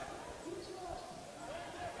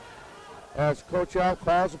 As Coach Al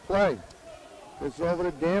calls a play. It's over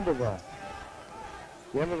to Danberville.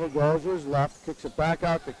 Danberville goes to his left, kicks it back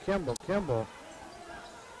out to Kimball. Kimball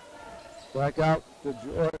back out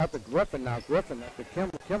to Griffin now. Griffin up to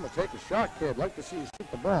Kimball. Kimball, take a shot, kid. Like to see you shoot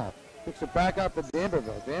the ball. Kicks it back out to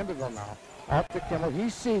Danberville. Danberville now out to Kimball. He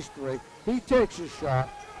sees three. He takes his shot.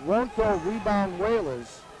 Won't go. Rebound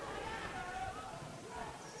Whalers.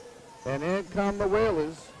 And in come the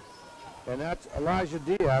Whalers. And that's Elijah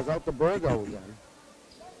Diaz out to Burgo again.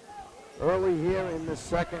 Early here in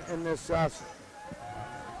this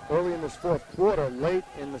early in this fourth quarter, late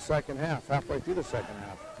in the second half, halfway through the second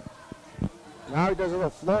half. Now he does a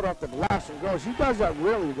little float off the glass and goes. He does that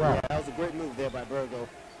really well. Yeah, that was a great move there by Burgo.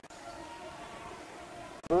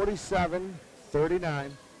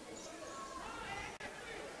 47-39.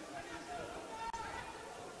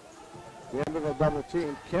 The end of a double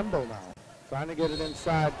team. Kimball now trying to get it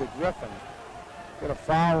inside to Griffin. Get a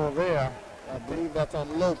foul there. I believe that's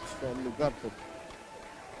on Lopes from New Bedford.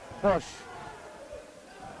 Push.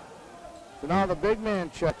 So now the big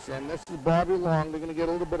man checks in. This is Bobby Long. They're going to get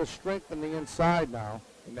a little bit of strength on the inside now.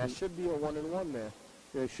 And that should be a 1-and-1 there.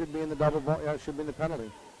 Yeah, it should be in the double ball. Yeah, it should be in the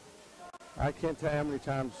penalty. I can't tell you how many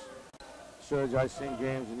times, Serge, I've seen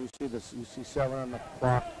games and you see this, you see 7 on the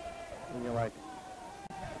clock, and you're like,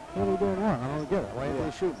 what are we doing wrong? I don't get it. Why are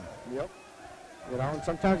they shooting? Yep. You know, and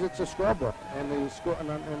sometimes it's a scorebook, and the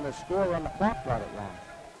scorer on the clock got it wrong,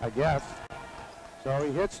 I guess. So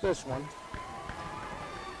he hits this one.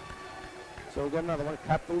 So we got another one.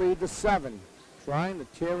 Cut the lead to 7. Trying to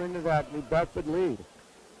tear into that New Bedford lead.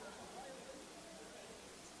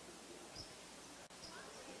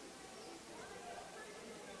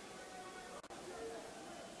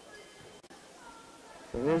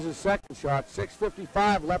 So here's his second shot.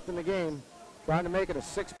 6:55 left in the game. Trying to make it a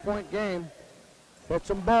 6-point game. Hits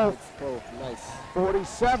them both. Oh, nice.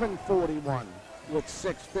 47-41 with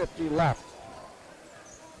 6:50 left.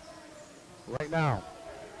 Right now.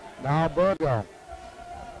 Now Burgo.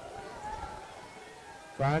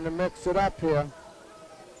 Trying to mix it up here.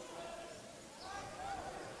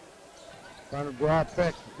 Trying to draw a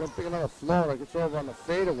pick. Gonna pick another floater. Gets over on the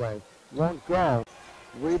fadeaway. Won't go.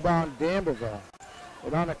 Rebound Danberville.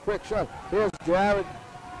 And on a quick shot. Here's Jared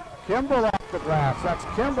Kimball off the glass. That's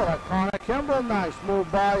Kimball at corner. Kimball, nice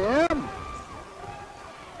move by him.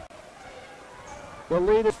 The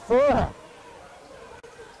lead is 4.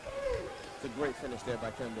 It's a great finish there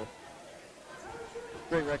by Kimball.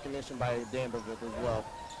 Great recognition by Danberville as well.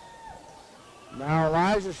 Now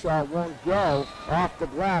Elijah's shot won't go off the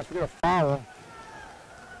glass. We get a foul.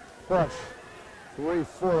 Push. 3-4.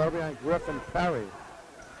 That'll be on Griffin Perry.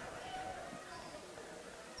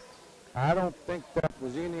 I don't think that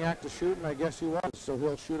was he in the act of shooting. I guess he was, so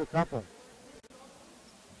he'll shoot a couple.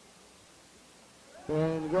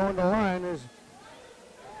 And going to line is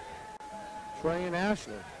Trey and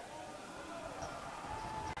Ashley.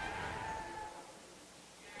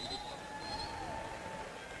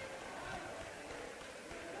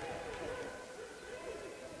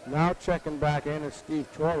 Now checking back in is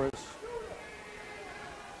Steve Torres.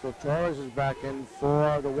 So Torres is back in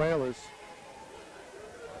for the Whalers.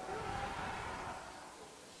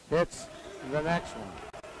 Hits the next one.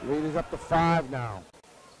 Lead is up to 5 now.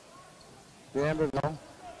 Danberville.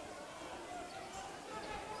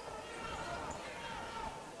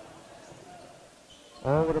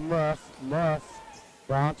 Over to Murph. Murph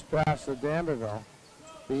bounce pass to Danberville.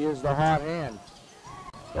 He is the hot hand.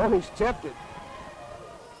 Oh, he's tipped it.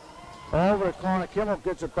 Over the corner, Kimmel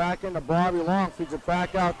gets it back into Bobby Long, feeds it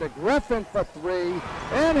back out to Griffin for three,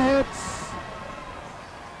 and hits.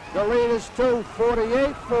 The lead is 2,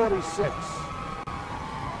 48-46.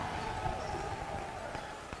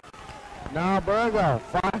 Now Burgo,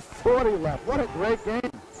 5:40 left. What a great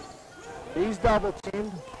game. He's double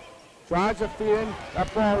teamed, tries to feed in.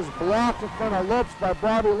 That ball is blocked in front of Lopes by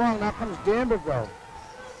Bobby Long. Now comes Danberville.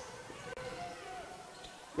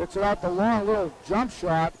 Gets it out the long, little jump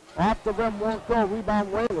shot. Off the rim, won't go.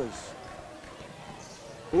 Rebound Whalers.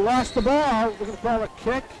 He lost the ball. We're going to call a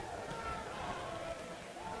kick.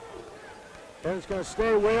 And it's going to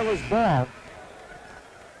stay Whalers' ball.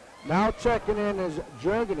 Now checking in is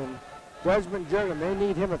Jurgen, Desmond Jurgen. They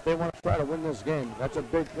need him if they want to try to win this game. That's a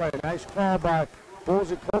big play. Nice call by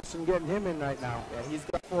Bolsey Colson getting him in right now. Yeah, he's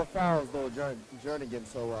got 4 fouls though, Jernigan.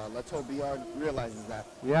 So let's hope BR realizes that.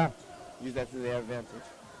 Yeah. Use that to their advantage.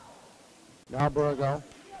 Now Burgo,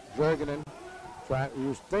 Jurgen, he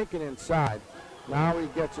was thinking inside. Now he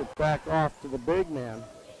gets it back off to the big man.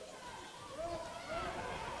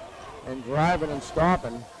 And driving and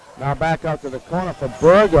stopping. Now back out to the corner for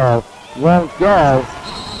Burgo. Won't go.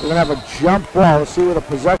 We're going to have a jump ball. Let's see where the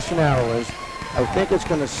possession arrow is. I think it's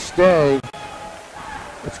going to stay.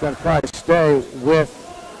 It's going to probably stay with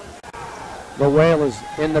the Whalers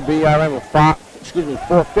in the BRM with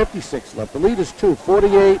 4:56 left. The lead is 2,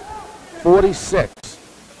 48-46.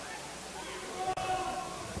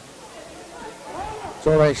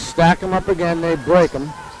 So they stack them up again. They break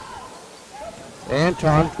them.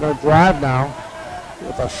 Anton's going to drive now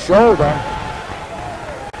with a shoulder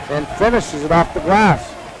and finishes it off the glass.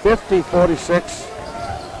 50-46.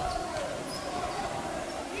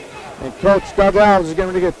 And Coach Doug Alves is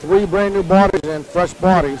going to get 3 brand new bodies in, fresh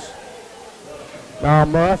bodies. Now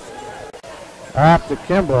Murph after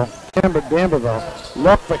Kimball. Danberville.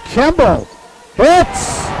 Look for Kimball.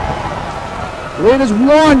 Hits! Lead is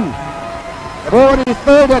 1.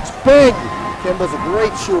 43, that's big. Kimball's a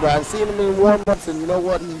great shooter. I've seen him in warm-ups, and you know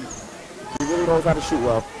what? He really knows how to shoot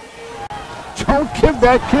well. Don't give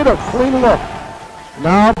that kid a clean look.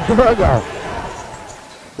 Now Burgo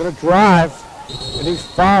going to drive, and he's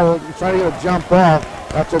fouled. He's trying to get a jump ball.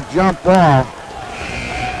 That's a jump ball.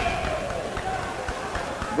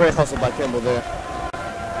 Great hustle by Kimball there.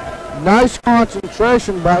 Nice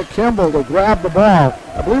concentration by Kimball to grab the ball.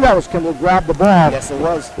 I believe that was Kimball who grabbed the ball. Yes, it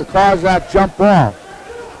was. To cause that jump ball.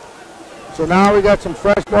 So now we got some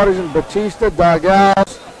fresh bodies in Batista, Doug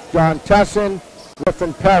Alves, John Tesson,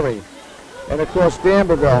 Griffin Perry. And of course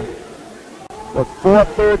Danberville with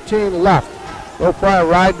 4:13 left. They'll probably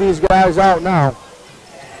ride these guys out now.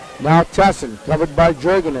 Now Tesson, covered by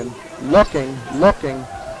Jurgen, looking,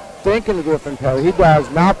 thinking of Griffin Perry. He does.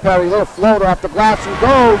 Now Perry, little floater off the glass and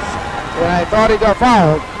goes. And I thought he got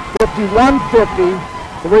fouled. 51-50,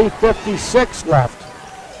 3:56 left.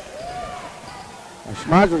 I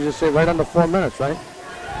might as well just say right under 4 minutes, right?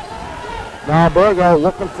 Now Burgo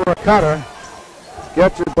looking for a cutter.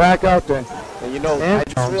 Gets it back out there. And you know, I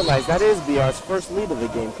just realized that is BR's first lead of the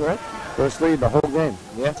game, correct? First lead the whole game.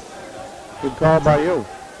 Yeah. Good call by you.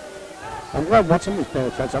 I'm glad once somebody's paying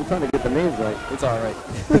attention. I'm trying to get the names right. It's all right.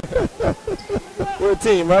 We're a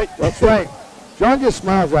team, right? That's right. John just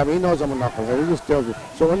smiles at me. He knows I'm a knucklehead. He just tells me.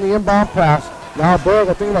 So in the inbound pass, now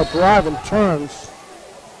Burgo thinking about driving, turns.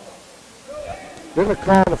 They're going to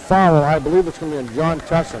call the foul. I believe it's going to be on John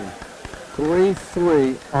Tesson.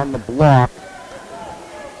 3-3 on the block.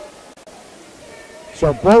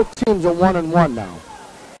 So both teams are 1-1 now.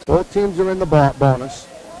 Both teams are in the bonus.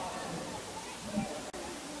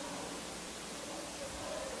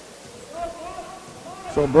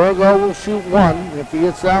 So Burgo will shoot one. If he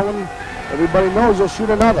hits that one, everybody knows he'll shoot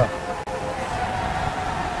another.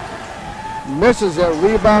 Misses it.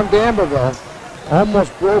 Rebound Danberville.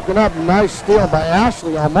 Almost broken up. Nice steal by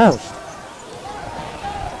Ashley, almost.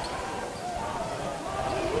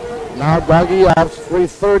 Now Dougie Alves,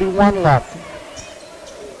 3:31 left.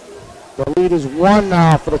 The lead is 1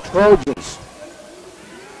 now for the Trojans.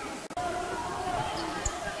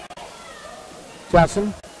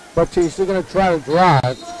 Tesson, Batista going to try to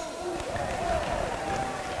drive.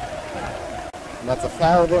 And that's a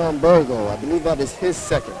foul there on Burgo. I believe that is his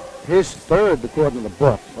second. His third, according to the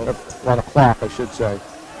book, or the clock, I should say.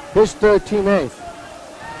 His third, team 8th.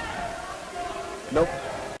 Nope.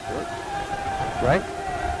 Right?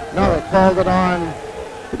 No, they called it on.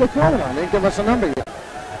 What did they call it on? They didn't give us a number yet.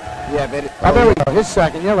 Yeah, but oh, there we go. His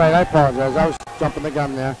second. You're right. I apologize. I was jumping the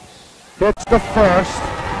gun there. Hits the first.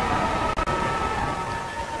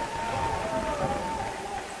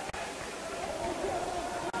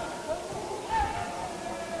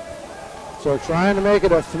 So trying to make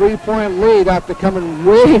it a 3-point lead after coming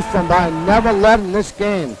way from behind, never led in this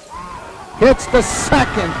game. Hits the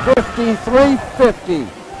second, 53-50.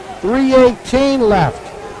 3:18 left.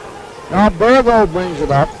 Now Burgo brings it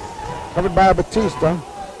up, covered by Batista.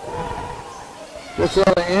 Gets it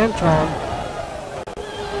out to Anton.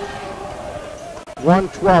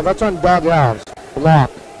 112, that's on Doug Alves.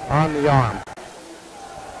 Block on the arm.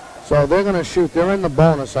 So they're going to shoot. They're in the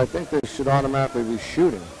bonus. I think they should automatically be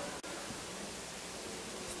shooting.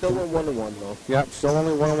 Still a 1-1 though. Yep, still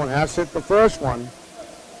only 1-1. Has hit the first one.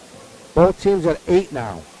 Both teams at 8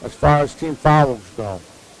 now, as far as team fouls go.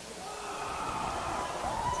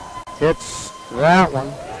 Hits that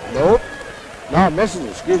one. Nope. No, misses.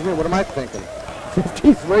 Excuse me, what am I thinking?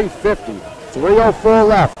 53-50. 3:04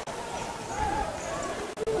 left.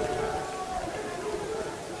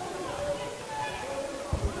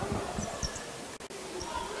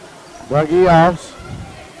 Dougie Alves,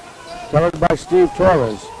 covered by Steve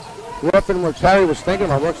Torres. Griffin, what Terry was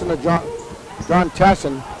thinking of, looks into John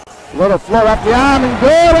Tesson. Little float up the arm and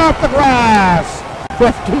good off the glass.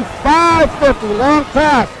 55-50, long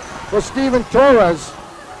pass for Steven Torres,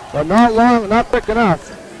 but not long, not quick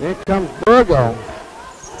enough. Here comes Burgo.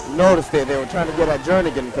 Notice they were trying to get at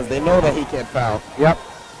Jernigan because they know that he can't foul. Yep.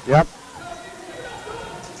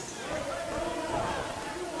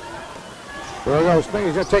 Burgo's thinking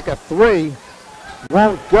he's going to take a 3.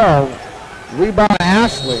 Won't go. Rebound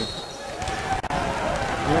Ashley.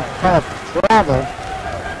 Call travel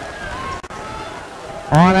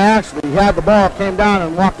on Ashley. He had the ball, came down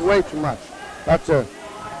and walked away too much. That's a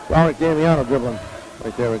Robert Damiano dribbling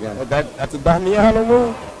right there again. That's a Damiano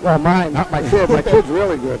move? Well, mine, not my kid. My kid's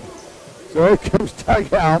really good. So here comes Doug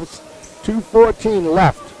Alves. 2:14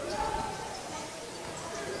 left.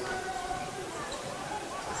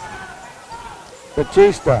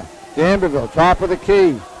 Batista, Danberville, top of the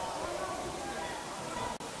key.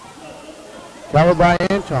 Covered by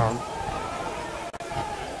Anton.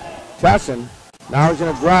 Tesson, now he's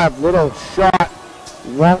going to drive. Little shot,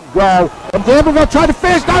 won't go. And Danberville tried to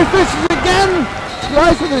finish. Now he finishes again. He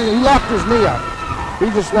locked his knee up. He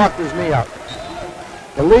just locked his knee up.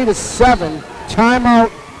 The lead is 7.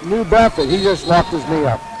 Timeout, New Bedford. He just locked his knee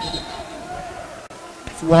up.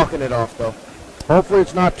 He's walking it off, though. Hopefully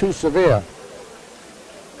it's not too severe.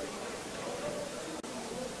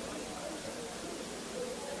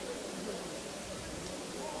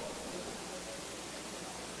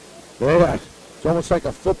 Yeah, it's almost like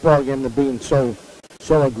a football game to being so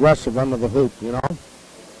aggressive under the hoop, you know?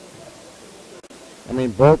 I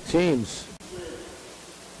mean, both teams.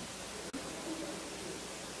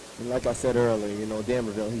 And like I said earlier, you know,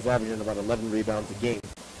 Danberville, he's averaging about 11 rebounds a game.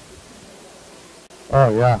 Oh,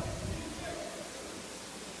 yeah.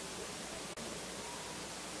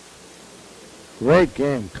 Great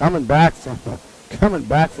game. Coming back from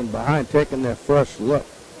behind, taking their first lead.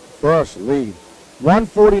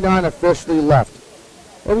 1:49 officially left.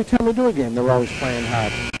 Every time we do a game, they're always playing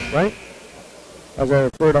hard, right? As I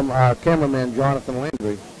referred to cameraman Jonathan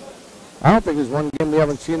Landry. I don't think there's one game we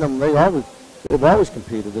haven't seen them. They've always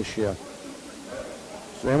competed this year.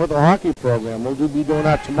 Same with the hockey program. We'll be doing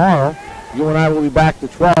that tomorrow. You and I will be back the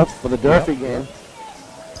 12th for the Durfee game.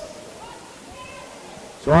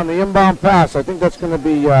 So on the inbound pass, I think that's going to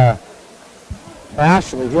be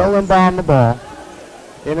Ashley. He'll inbound the ball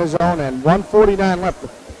in his own end. 1:49 left.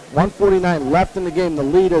 1:49 left in the game. The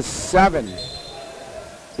lead is 7.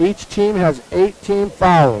 Each team has 18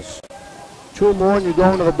 fouls. 2 more and you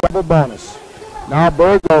go into the double bonus. Now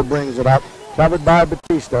Burgo brings it up, covered by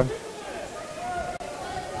Batista.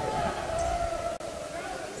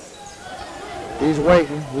 He's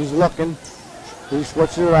waiting. He's looking. He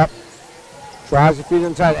switches it up. Tries to feed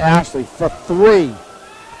inside Ashley for 3.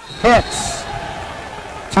 Hits.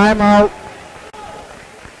 Timeout.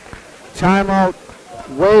 Timeout.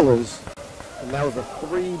 Whalers. And that was a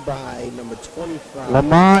 3 by number 25.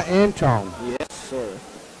 Lamar Anton. Yes, sir.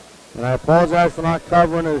 And I apologize for not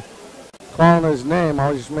calling his name.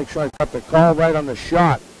 I'll just make sure I got the call right on the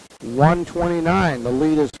shot. 1:29. The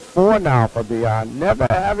lead is 4 now for BR. Never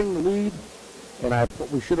having the lead. And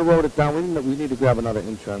we should have wrote it down. We need to grab another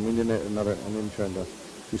intern. We need an intern to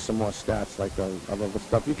do some more stats like other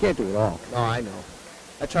stuff. You can't do it all. Oh, I know.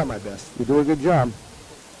 I try my best. You do a good job.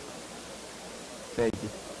 Thank you.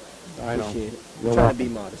 I know. Appreciate it. You're Try to welcome. be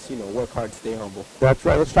modest. You know, work hard, stay humble. That's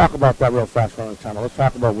right. Let's talk about that real fast for another time. Let's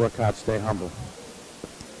talk about work hard, stay humble.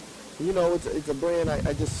 You know, it's a brand. I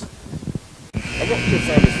want kids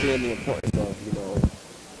to understand the importance of, you know,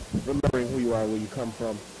 remembering who you are, where you come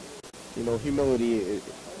from. You know, humility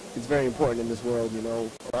is very important in this world. You know,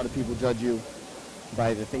 a lot of people judge you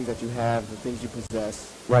by the things that you have, the things you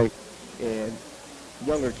possess. Right. And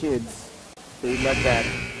younger kids, they let that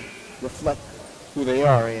reflect who they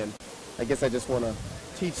are, and I guess I just want to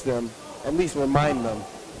teach them, at least remind them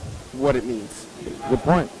what it means. Good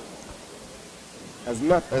point. As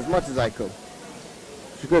much as I could.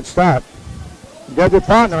 It's a good start. You got a good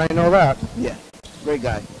partner, I know that. Yeah, great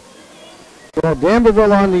guy. So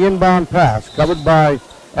Danberville on the inbound pass, covered by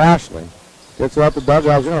Ashley. Gets it out the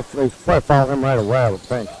dugout. They're going to follow him right away, I would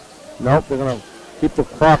think. Nope, they're going to keep the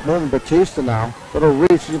clock moving. Batista now. Little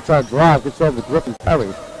reach inside drive. Gets over to Griffin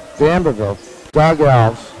Perry. Danberville. Doug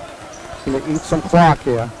Alves. Going to eat some clock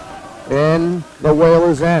here. In the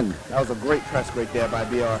Whalers' end. That was a great press right there by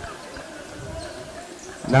BR.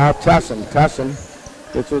 Now Tesson. Tesson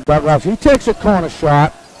gets to Doug Alves. He takes a corner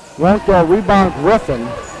shot. Won't go. Rebound Griffin.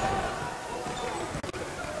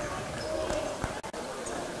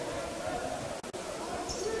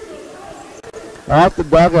 Out the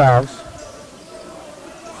dugouts.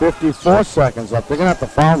 54 seconds left. They're going to have to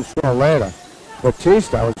foul him sooner or later.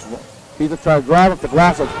 Batista either tried to drive up the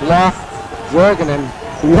glass. It's blocked. Jurgen,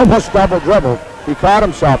 he almost double dribbled. He caught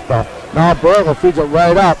himself though. Now Berger feeds it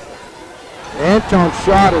right up. Anton's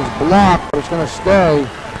shot is blocked, but it's going to stay.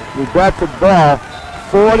 The Bedford ball.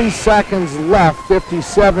 40 seconds left.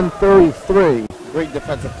 57-33. Great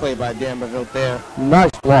defensive play by Danberville there.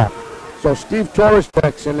 Nice block. So Steve Torres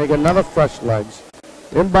picks in. They get another fresh legs.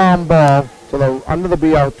 Inbound ball to the under the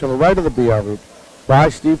BR to the right of the BR route by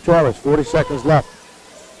Steve Torres. 40 seconds left.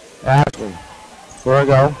 Ashley.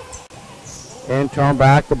 Burgo. Anton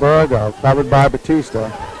back to Burgo. Covered by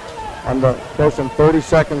Batista. Under close than 30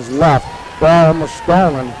 seconds left. Ball almost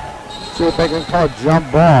stolen. See if they can call a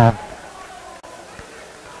jump ball.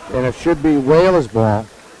 And it should be Whalers ball.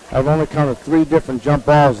 I've only counted 3 different jump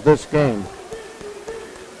balls this game.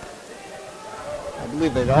 I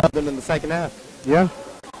believe they've all been in the second half. Yeah.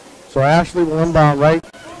 So Ashley will inbound right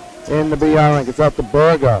in the BR and gets up to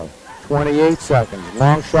Burgo. 28 seconds.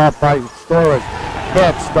 Long shot by Storage.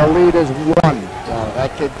 Hits. The lead is 1. Wow,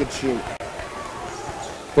 that kid could shoot.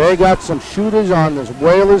 They got some shooters on this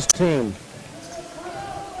Whalers team.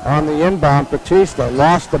 On the inbound, Batista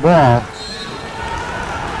lost the ball.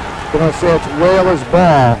 Going to say it's Whalers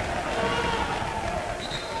ball.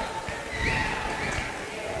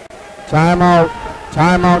 Timeout.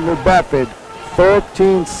 Timeout New Bedford.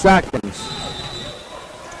 13 seconds.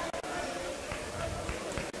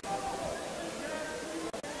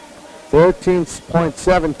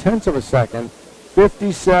 .7 of a second.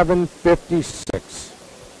 57-56.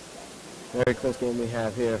 Very close game we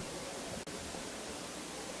have here.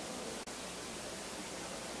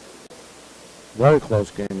 Very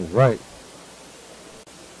close game is right.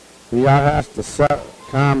 BR has to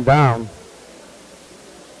calm down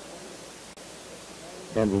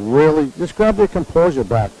and really just grab your composure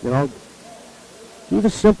back. You know, do the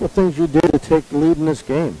simple things you did to take the lead in this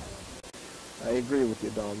game. I agree with you,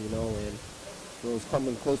 Dom. You know, and it was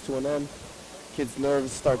coming close to an end. Kids'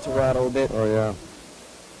 nerves start to rattle a bit. Oh yeah.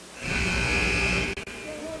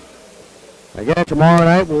 Again, tomorrow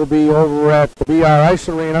night we'll be over at the BR Ice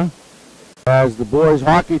Arena as the boys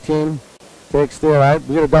hockey team takes their,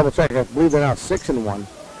 we got to double check, I believe they're now 6-1.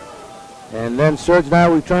 And then Surge and I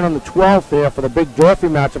return on the 12th here for the Big Dorothy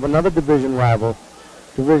match of another division rival,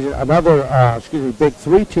 Big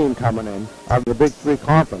 3 team coming in out of the Big 3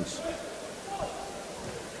 conference.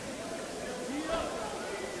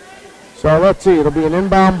 So let's see, it'll be an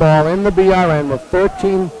inbound ball in the BRN with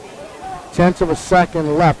 13/10 of a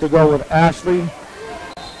second left to go with Ashley.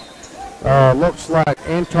 Looks like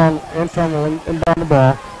Anton will inbound the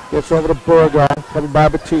ball. Gets over to Burgo, covered by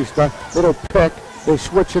Batista. Little pick. They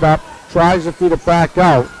switch it up. Tries to feed it back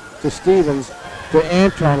out to Stevens. To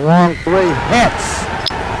Anton. Long 3. Hits.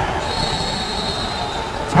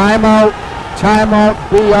 Timeout. Timeout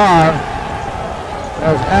BR.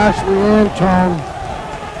 As Ashley Anton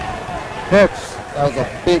hits. That was a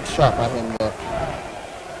big shot by him there.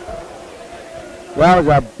 That was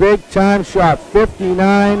a big time shot.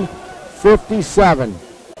 59-57.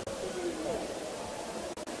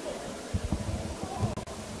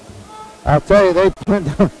 I'll tell you, they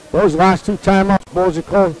those last 2 timeouts Bonzi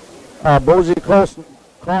Colson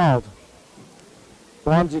called.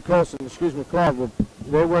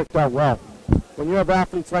 They worked out well. When you have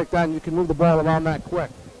athletes like that and you can move the ball around that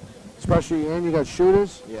quick, especially and you got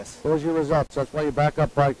shooters, yes, those are your results. That's why you back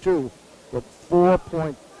up by 2 with 4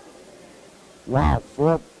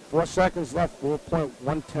 seconds left,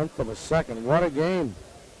 4.1 of a second. What a game.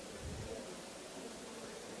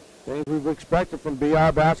 Things we've expected from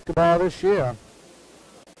BR basketball this year.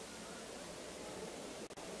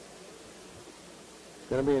 It's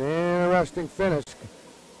going to be an interesting finish.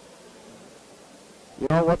 You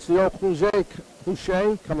know, what's the old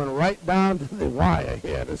cliche? Coming right down to the wire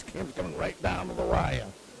here. This game's coming right down to the wire.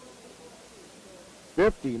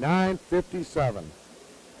 59-57.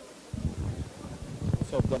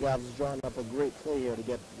 So the guys is drawing up a great play here to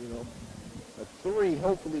get, a 3,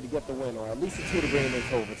 hopefully to get the win, or at least a 2 to bring them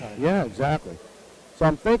into overtime. Yeah, exactly. So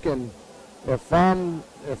I'm thinking, if I'm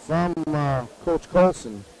Coach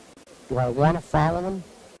Colson, do I want to follow him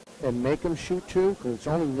and make him shoot 2? Because it's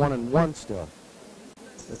only 1-1 still.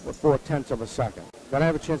 With 4/10 of a second. Then I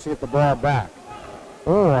have a chance to get the ball back.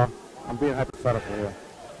 Or, I'm being hypothetical here.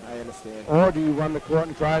 I understand. Or do you run the court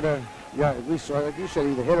and try to, at least like you said,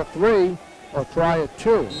 either hit a 3 or try a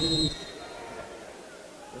 2.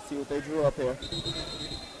 Let's see what they drew up here.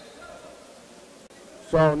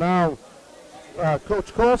 So now,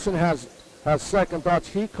 Coach Colson has second thoughts.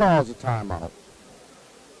 He calls a timeout.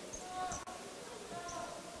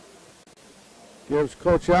 Gives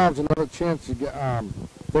Coach Alves another chance to get,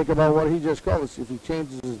 think about what he just called. Let's see if he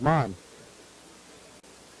changes his mind.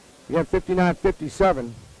 Again,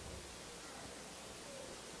 59-57.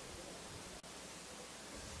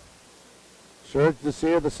 Serge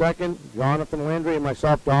Desir the second, Jonathan Landry, and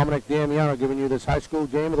myself, Dominic Damiano, giving you this high school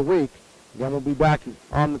game of the week. Again, we'll be back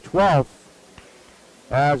on the 12th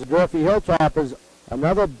as Durfee Hilltop is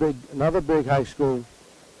another big high school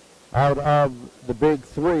out of the big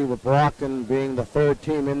 3, with Brockton being the 3rd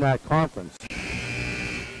team in that conference.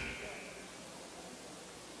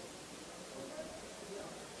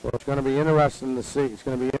 So it's going to be interesting to see. It's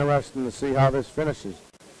going to be interesting to see how this finishes.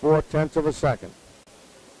 4/10 of a second.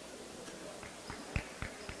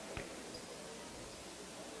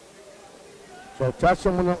 So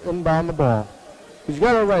Tesson will inbound the ball. He's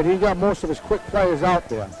got it right. He got most of his quick players out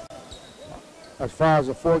there as far as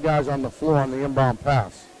the 4 guys on the floor on the inbound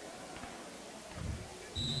pass.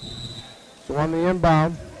 So on the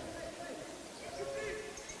inbound,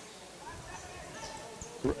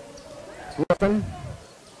 Griffin,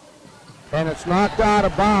 and it's knocked out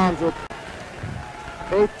of bounds with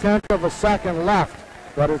 8/10 of a second left,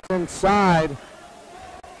 but it's inside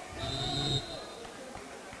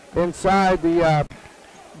the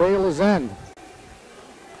Baylor's end.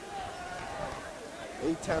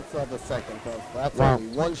 8/10 of a second, folks. That's Wow. only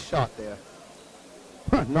one shot there.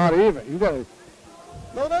 Not even. You got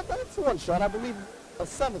No, that's one shot. I believe a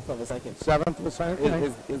 1/7 of a second. 1/7 of a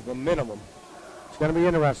second. Is the minimum. It's going to be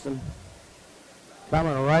interesting.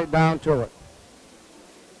 Coming right down to it.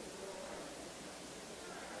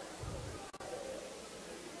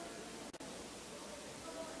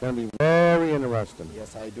 It's going to be very interesting.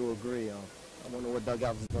 Yes, I do agree. I wonder what Doug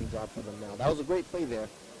is going to drop for them now. That was a great play there.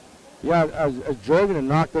 Yeah, as Jurgenin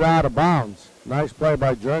knocked it out of bounds. Nice play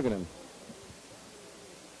by Jurgenin.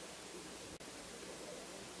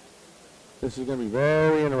 This is going to be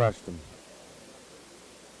very interesting.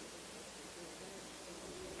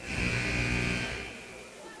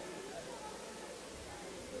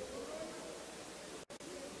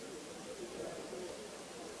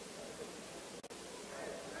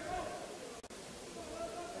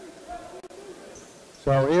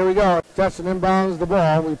 So here we go. Tesson inbounds the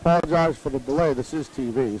ball. We apologize for the delay. This is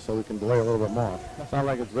TV, so we can delay a little bit more. It's not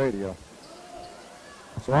like it's radio.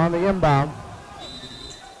 So on the inbound,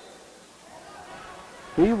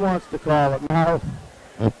 he wants to call it now.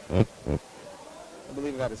 I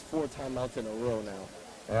believe that is 4 timeouts in a row now.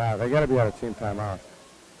 Yeah, they got to be out of team timeout.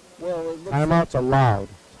 Well, it looks Timeouts allowed.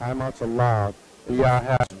 Timeouts allowed. VR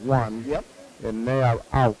has 1. Yep. And they are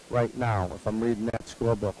out right now, if I'm reading that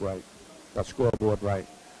scorebook right. That scoreboard right.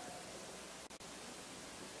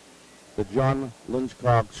 The John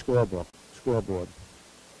Lynchcock scoreboard.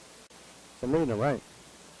 If I'm reading it right.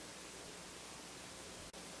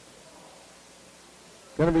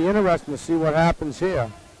 Going to be interesting to see what happens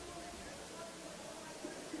here.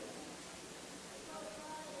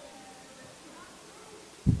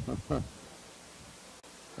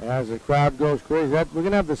 As the crowd goes crazy, we're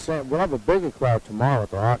going to have the same. We'll have a bigger crowd tomorrow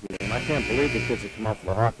at the hockey game. I can't believe the kids that come out for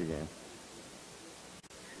the hockey game.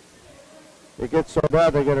 It gets so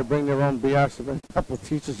bad they got to bring their own BS. There's a couple of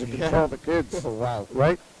teachers that control the kids. Oh, wow.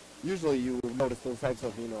 Right? Usually you would notice those types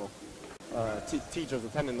of, teachers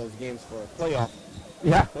attending those games for playoff.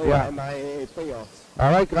 Yeah. MIAA playoffs.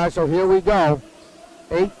 All right, guys, so here we go.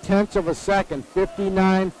 8/10 of a second,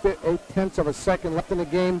 8/10 of a second left in the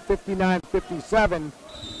game, 59-57.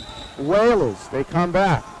 Whalers, they come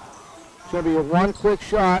back. It's going to be a one quick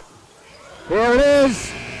shot. Here it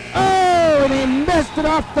is. Oh, and he missed it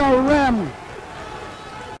off the rim.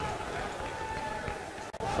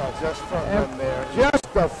 So just front rim there.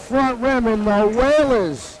 Just the front rim, and the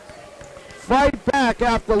Whalers fight back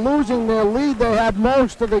after losing their lead. They had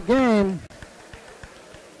most of the game.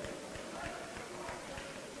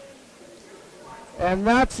 And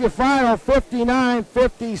that's your final,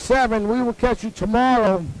 59-57. We will catch you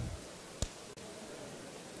tomorrow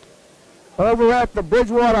over at the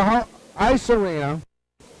Bridgewater Ice Arena.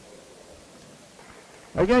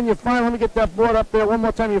 Again, your final, let me get that board up there one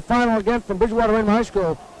more time. Your final again from Bridgewater Raynham High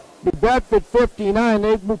School. The Bedford 59,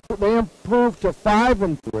 they improved to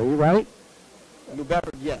 5-3, right? New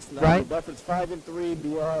Bedford, yes. Now right. New Bedford's 5-3.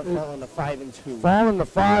 BR falling to 5-2. Falling to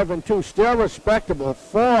 5-2, still respectable.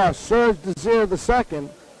 For Serge Desir II,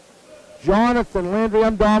 Jonathan Landry,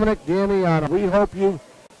 I'm Dominic Damiano. We hope you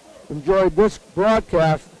enjoyed this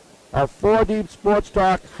broadcast of 4 Deep Sports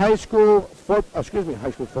Talk high school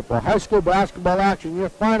basketball action. Your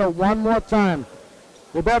final one more time.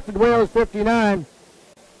 The Bedford Whalers 59,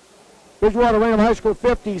 Bridgewater Raynham High School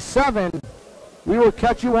 57. We will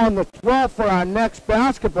catch you on the 12th for our next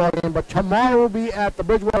basketball game, but tomorrow we'll be at the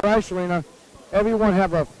Bridgewater Ice Arena. Everyone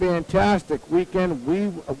have a fantastic weekend.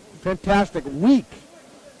 Fantastic week.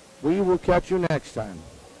 We will catch you next time.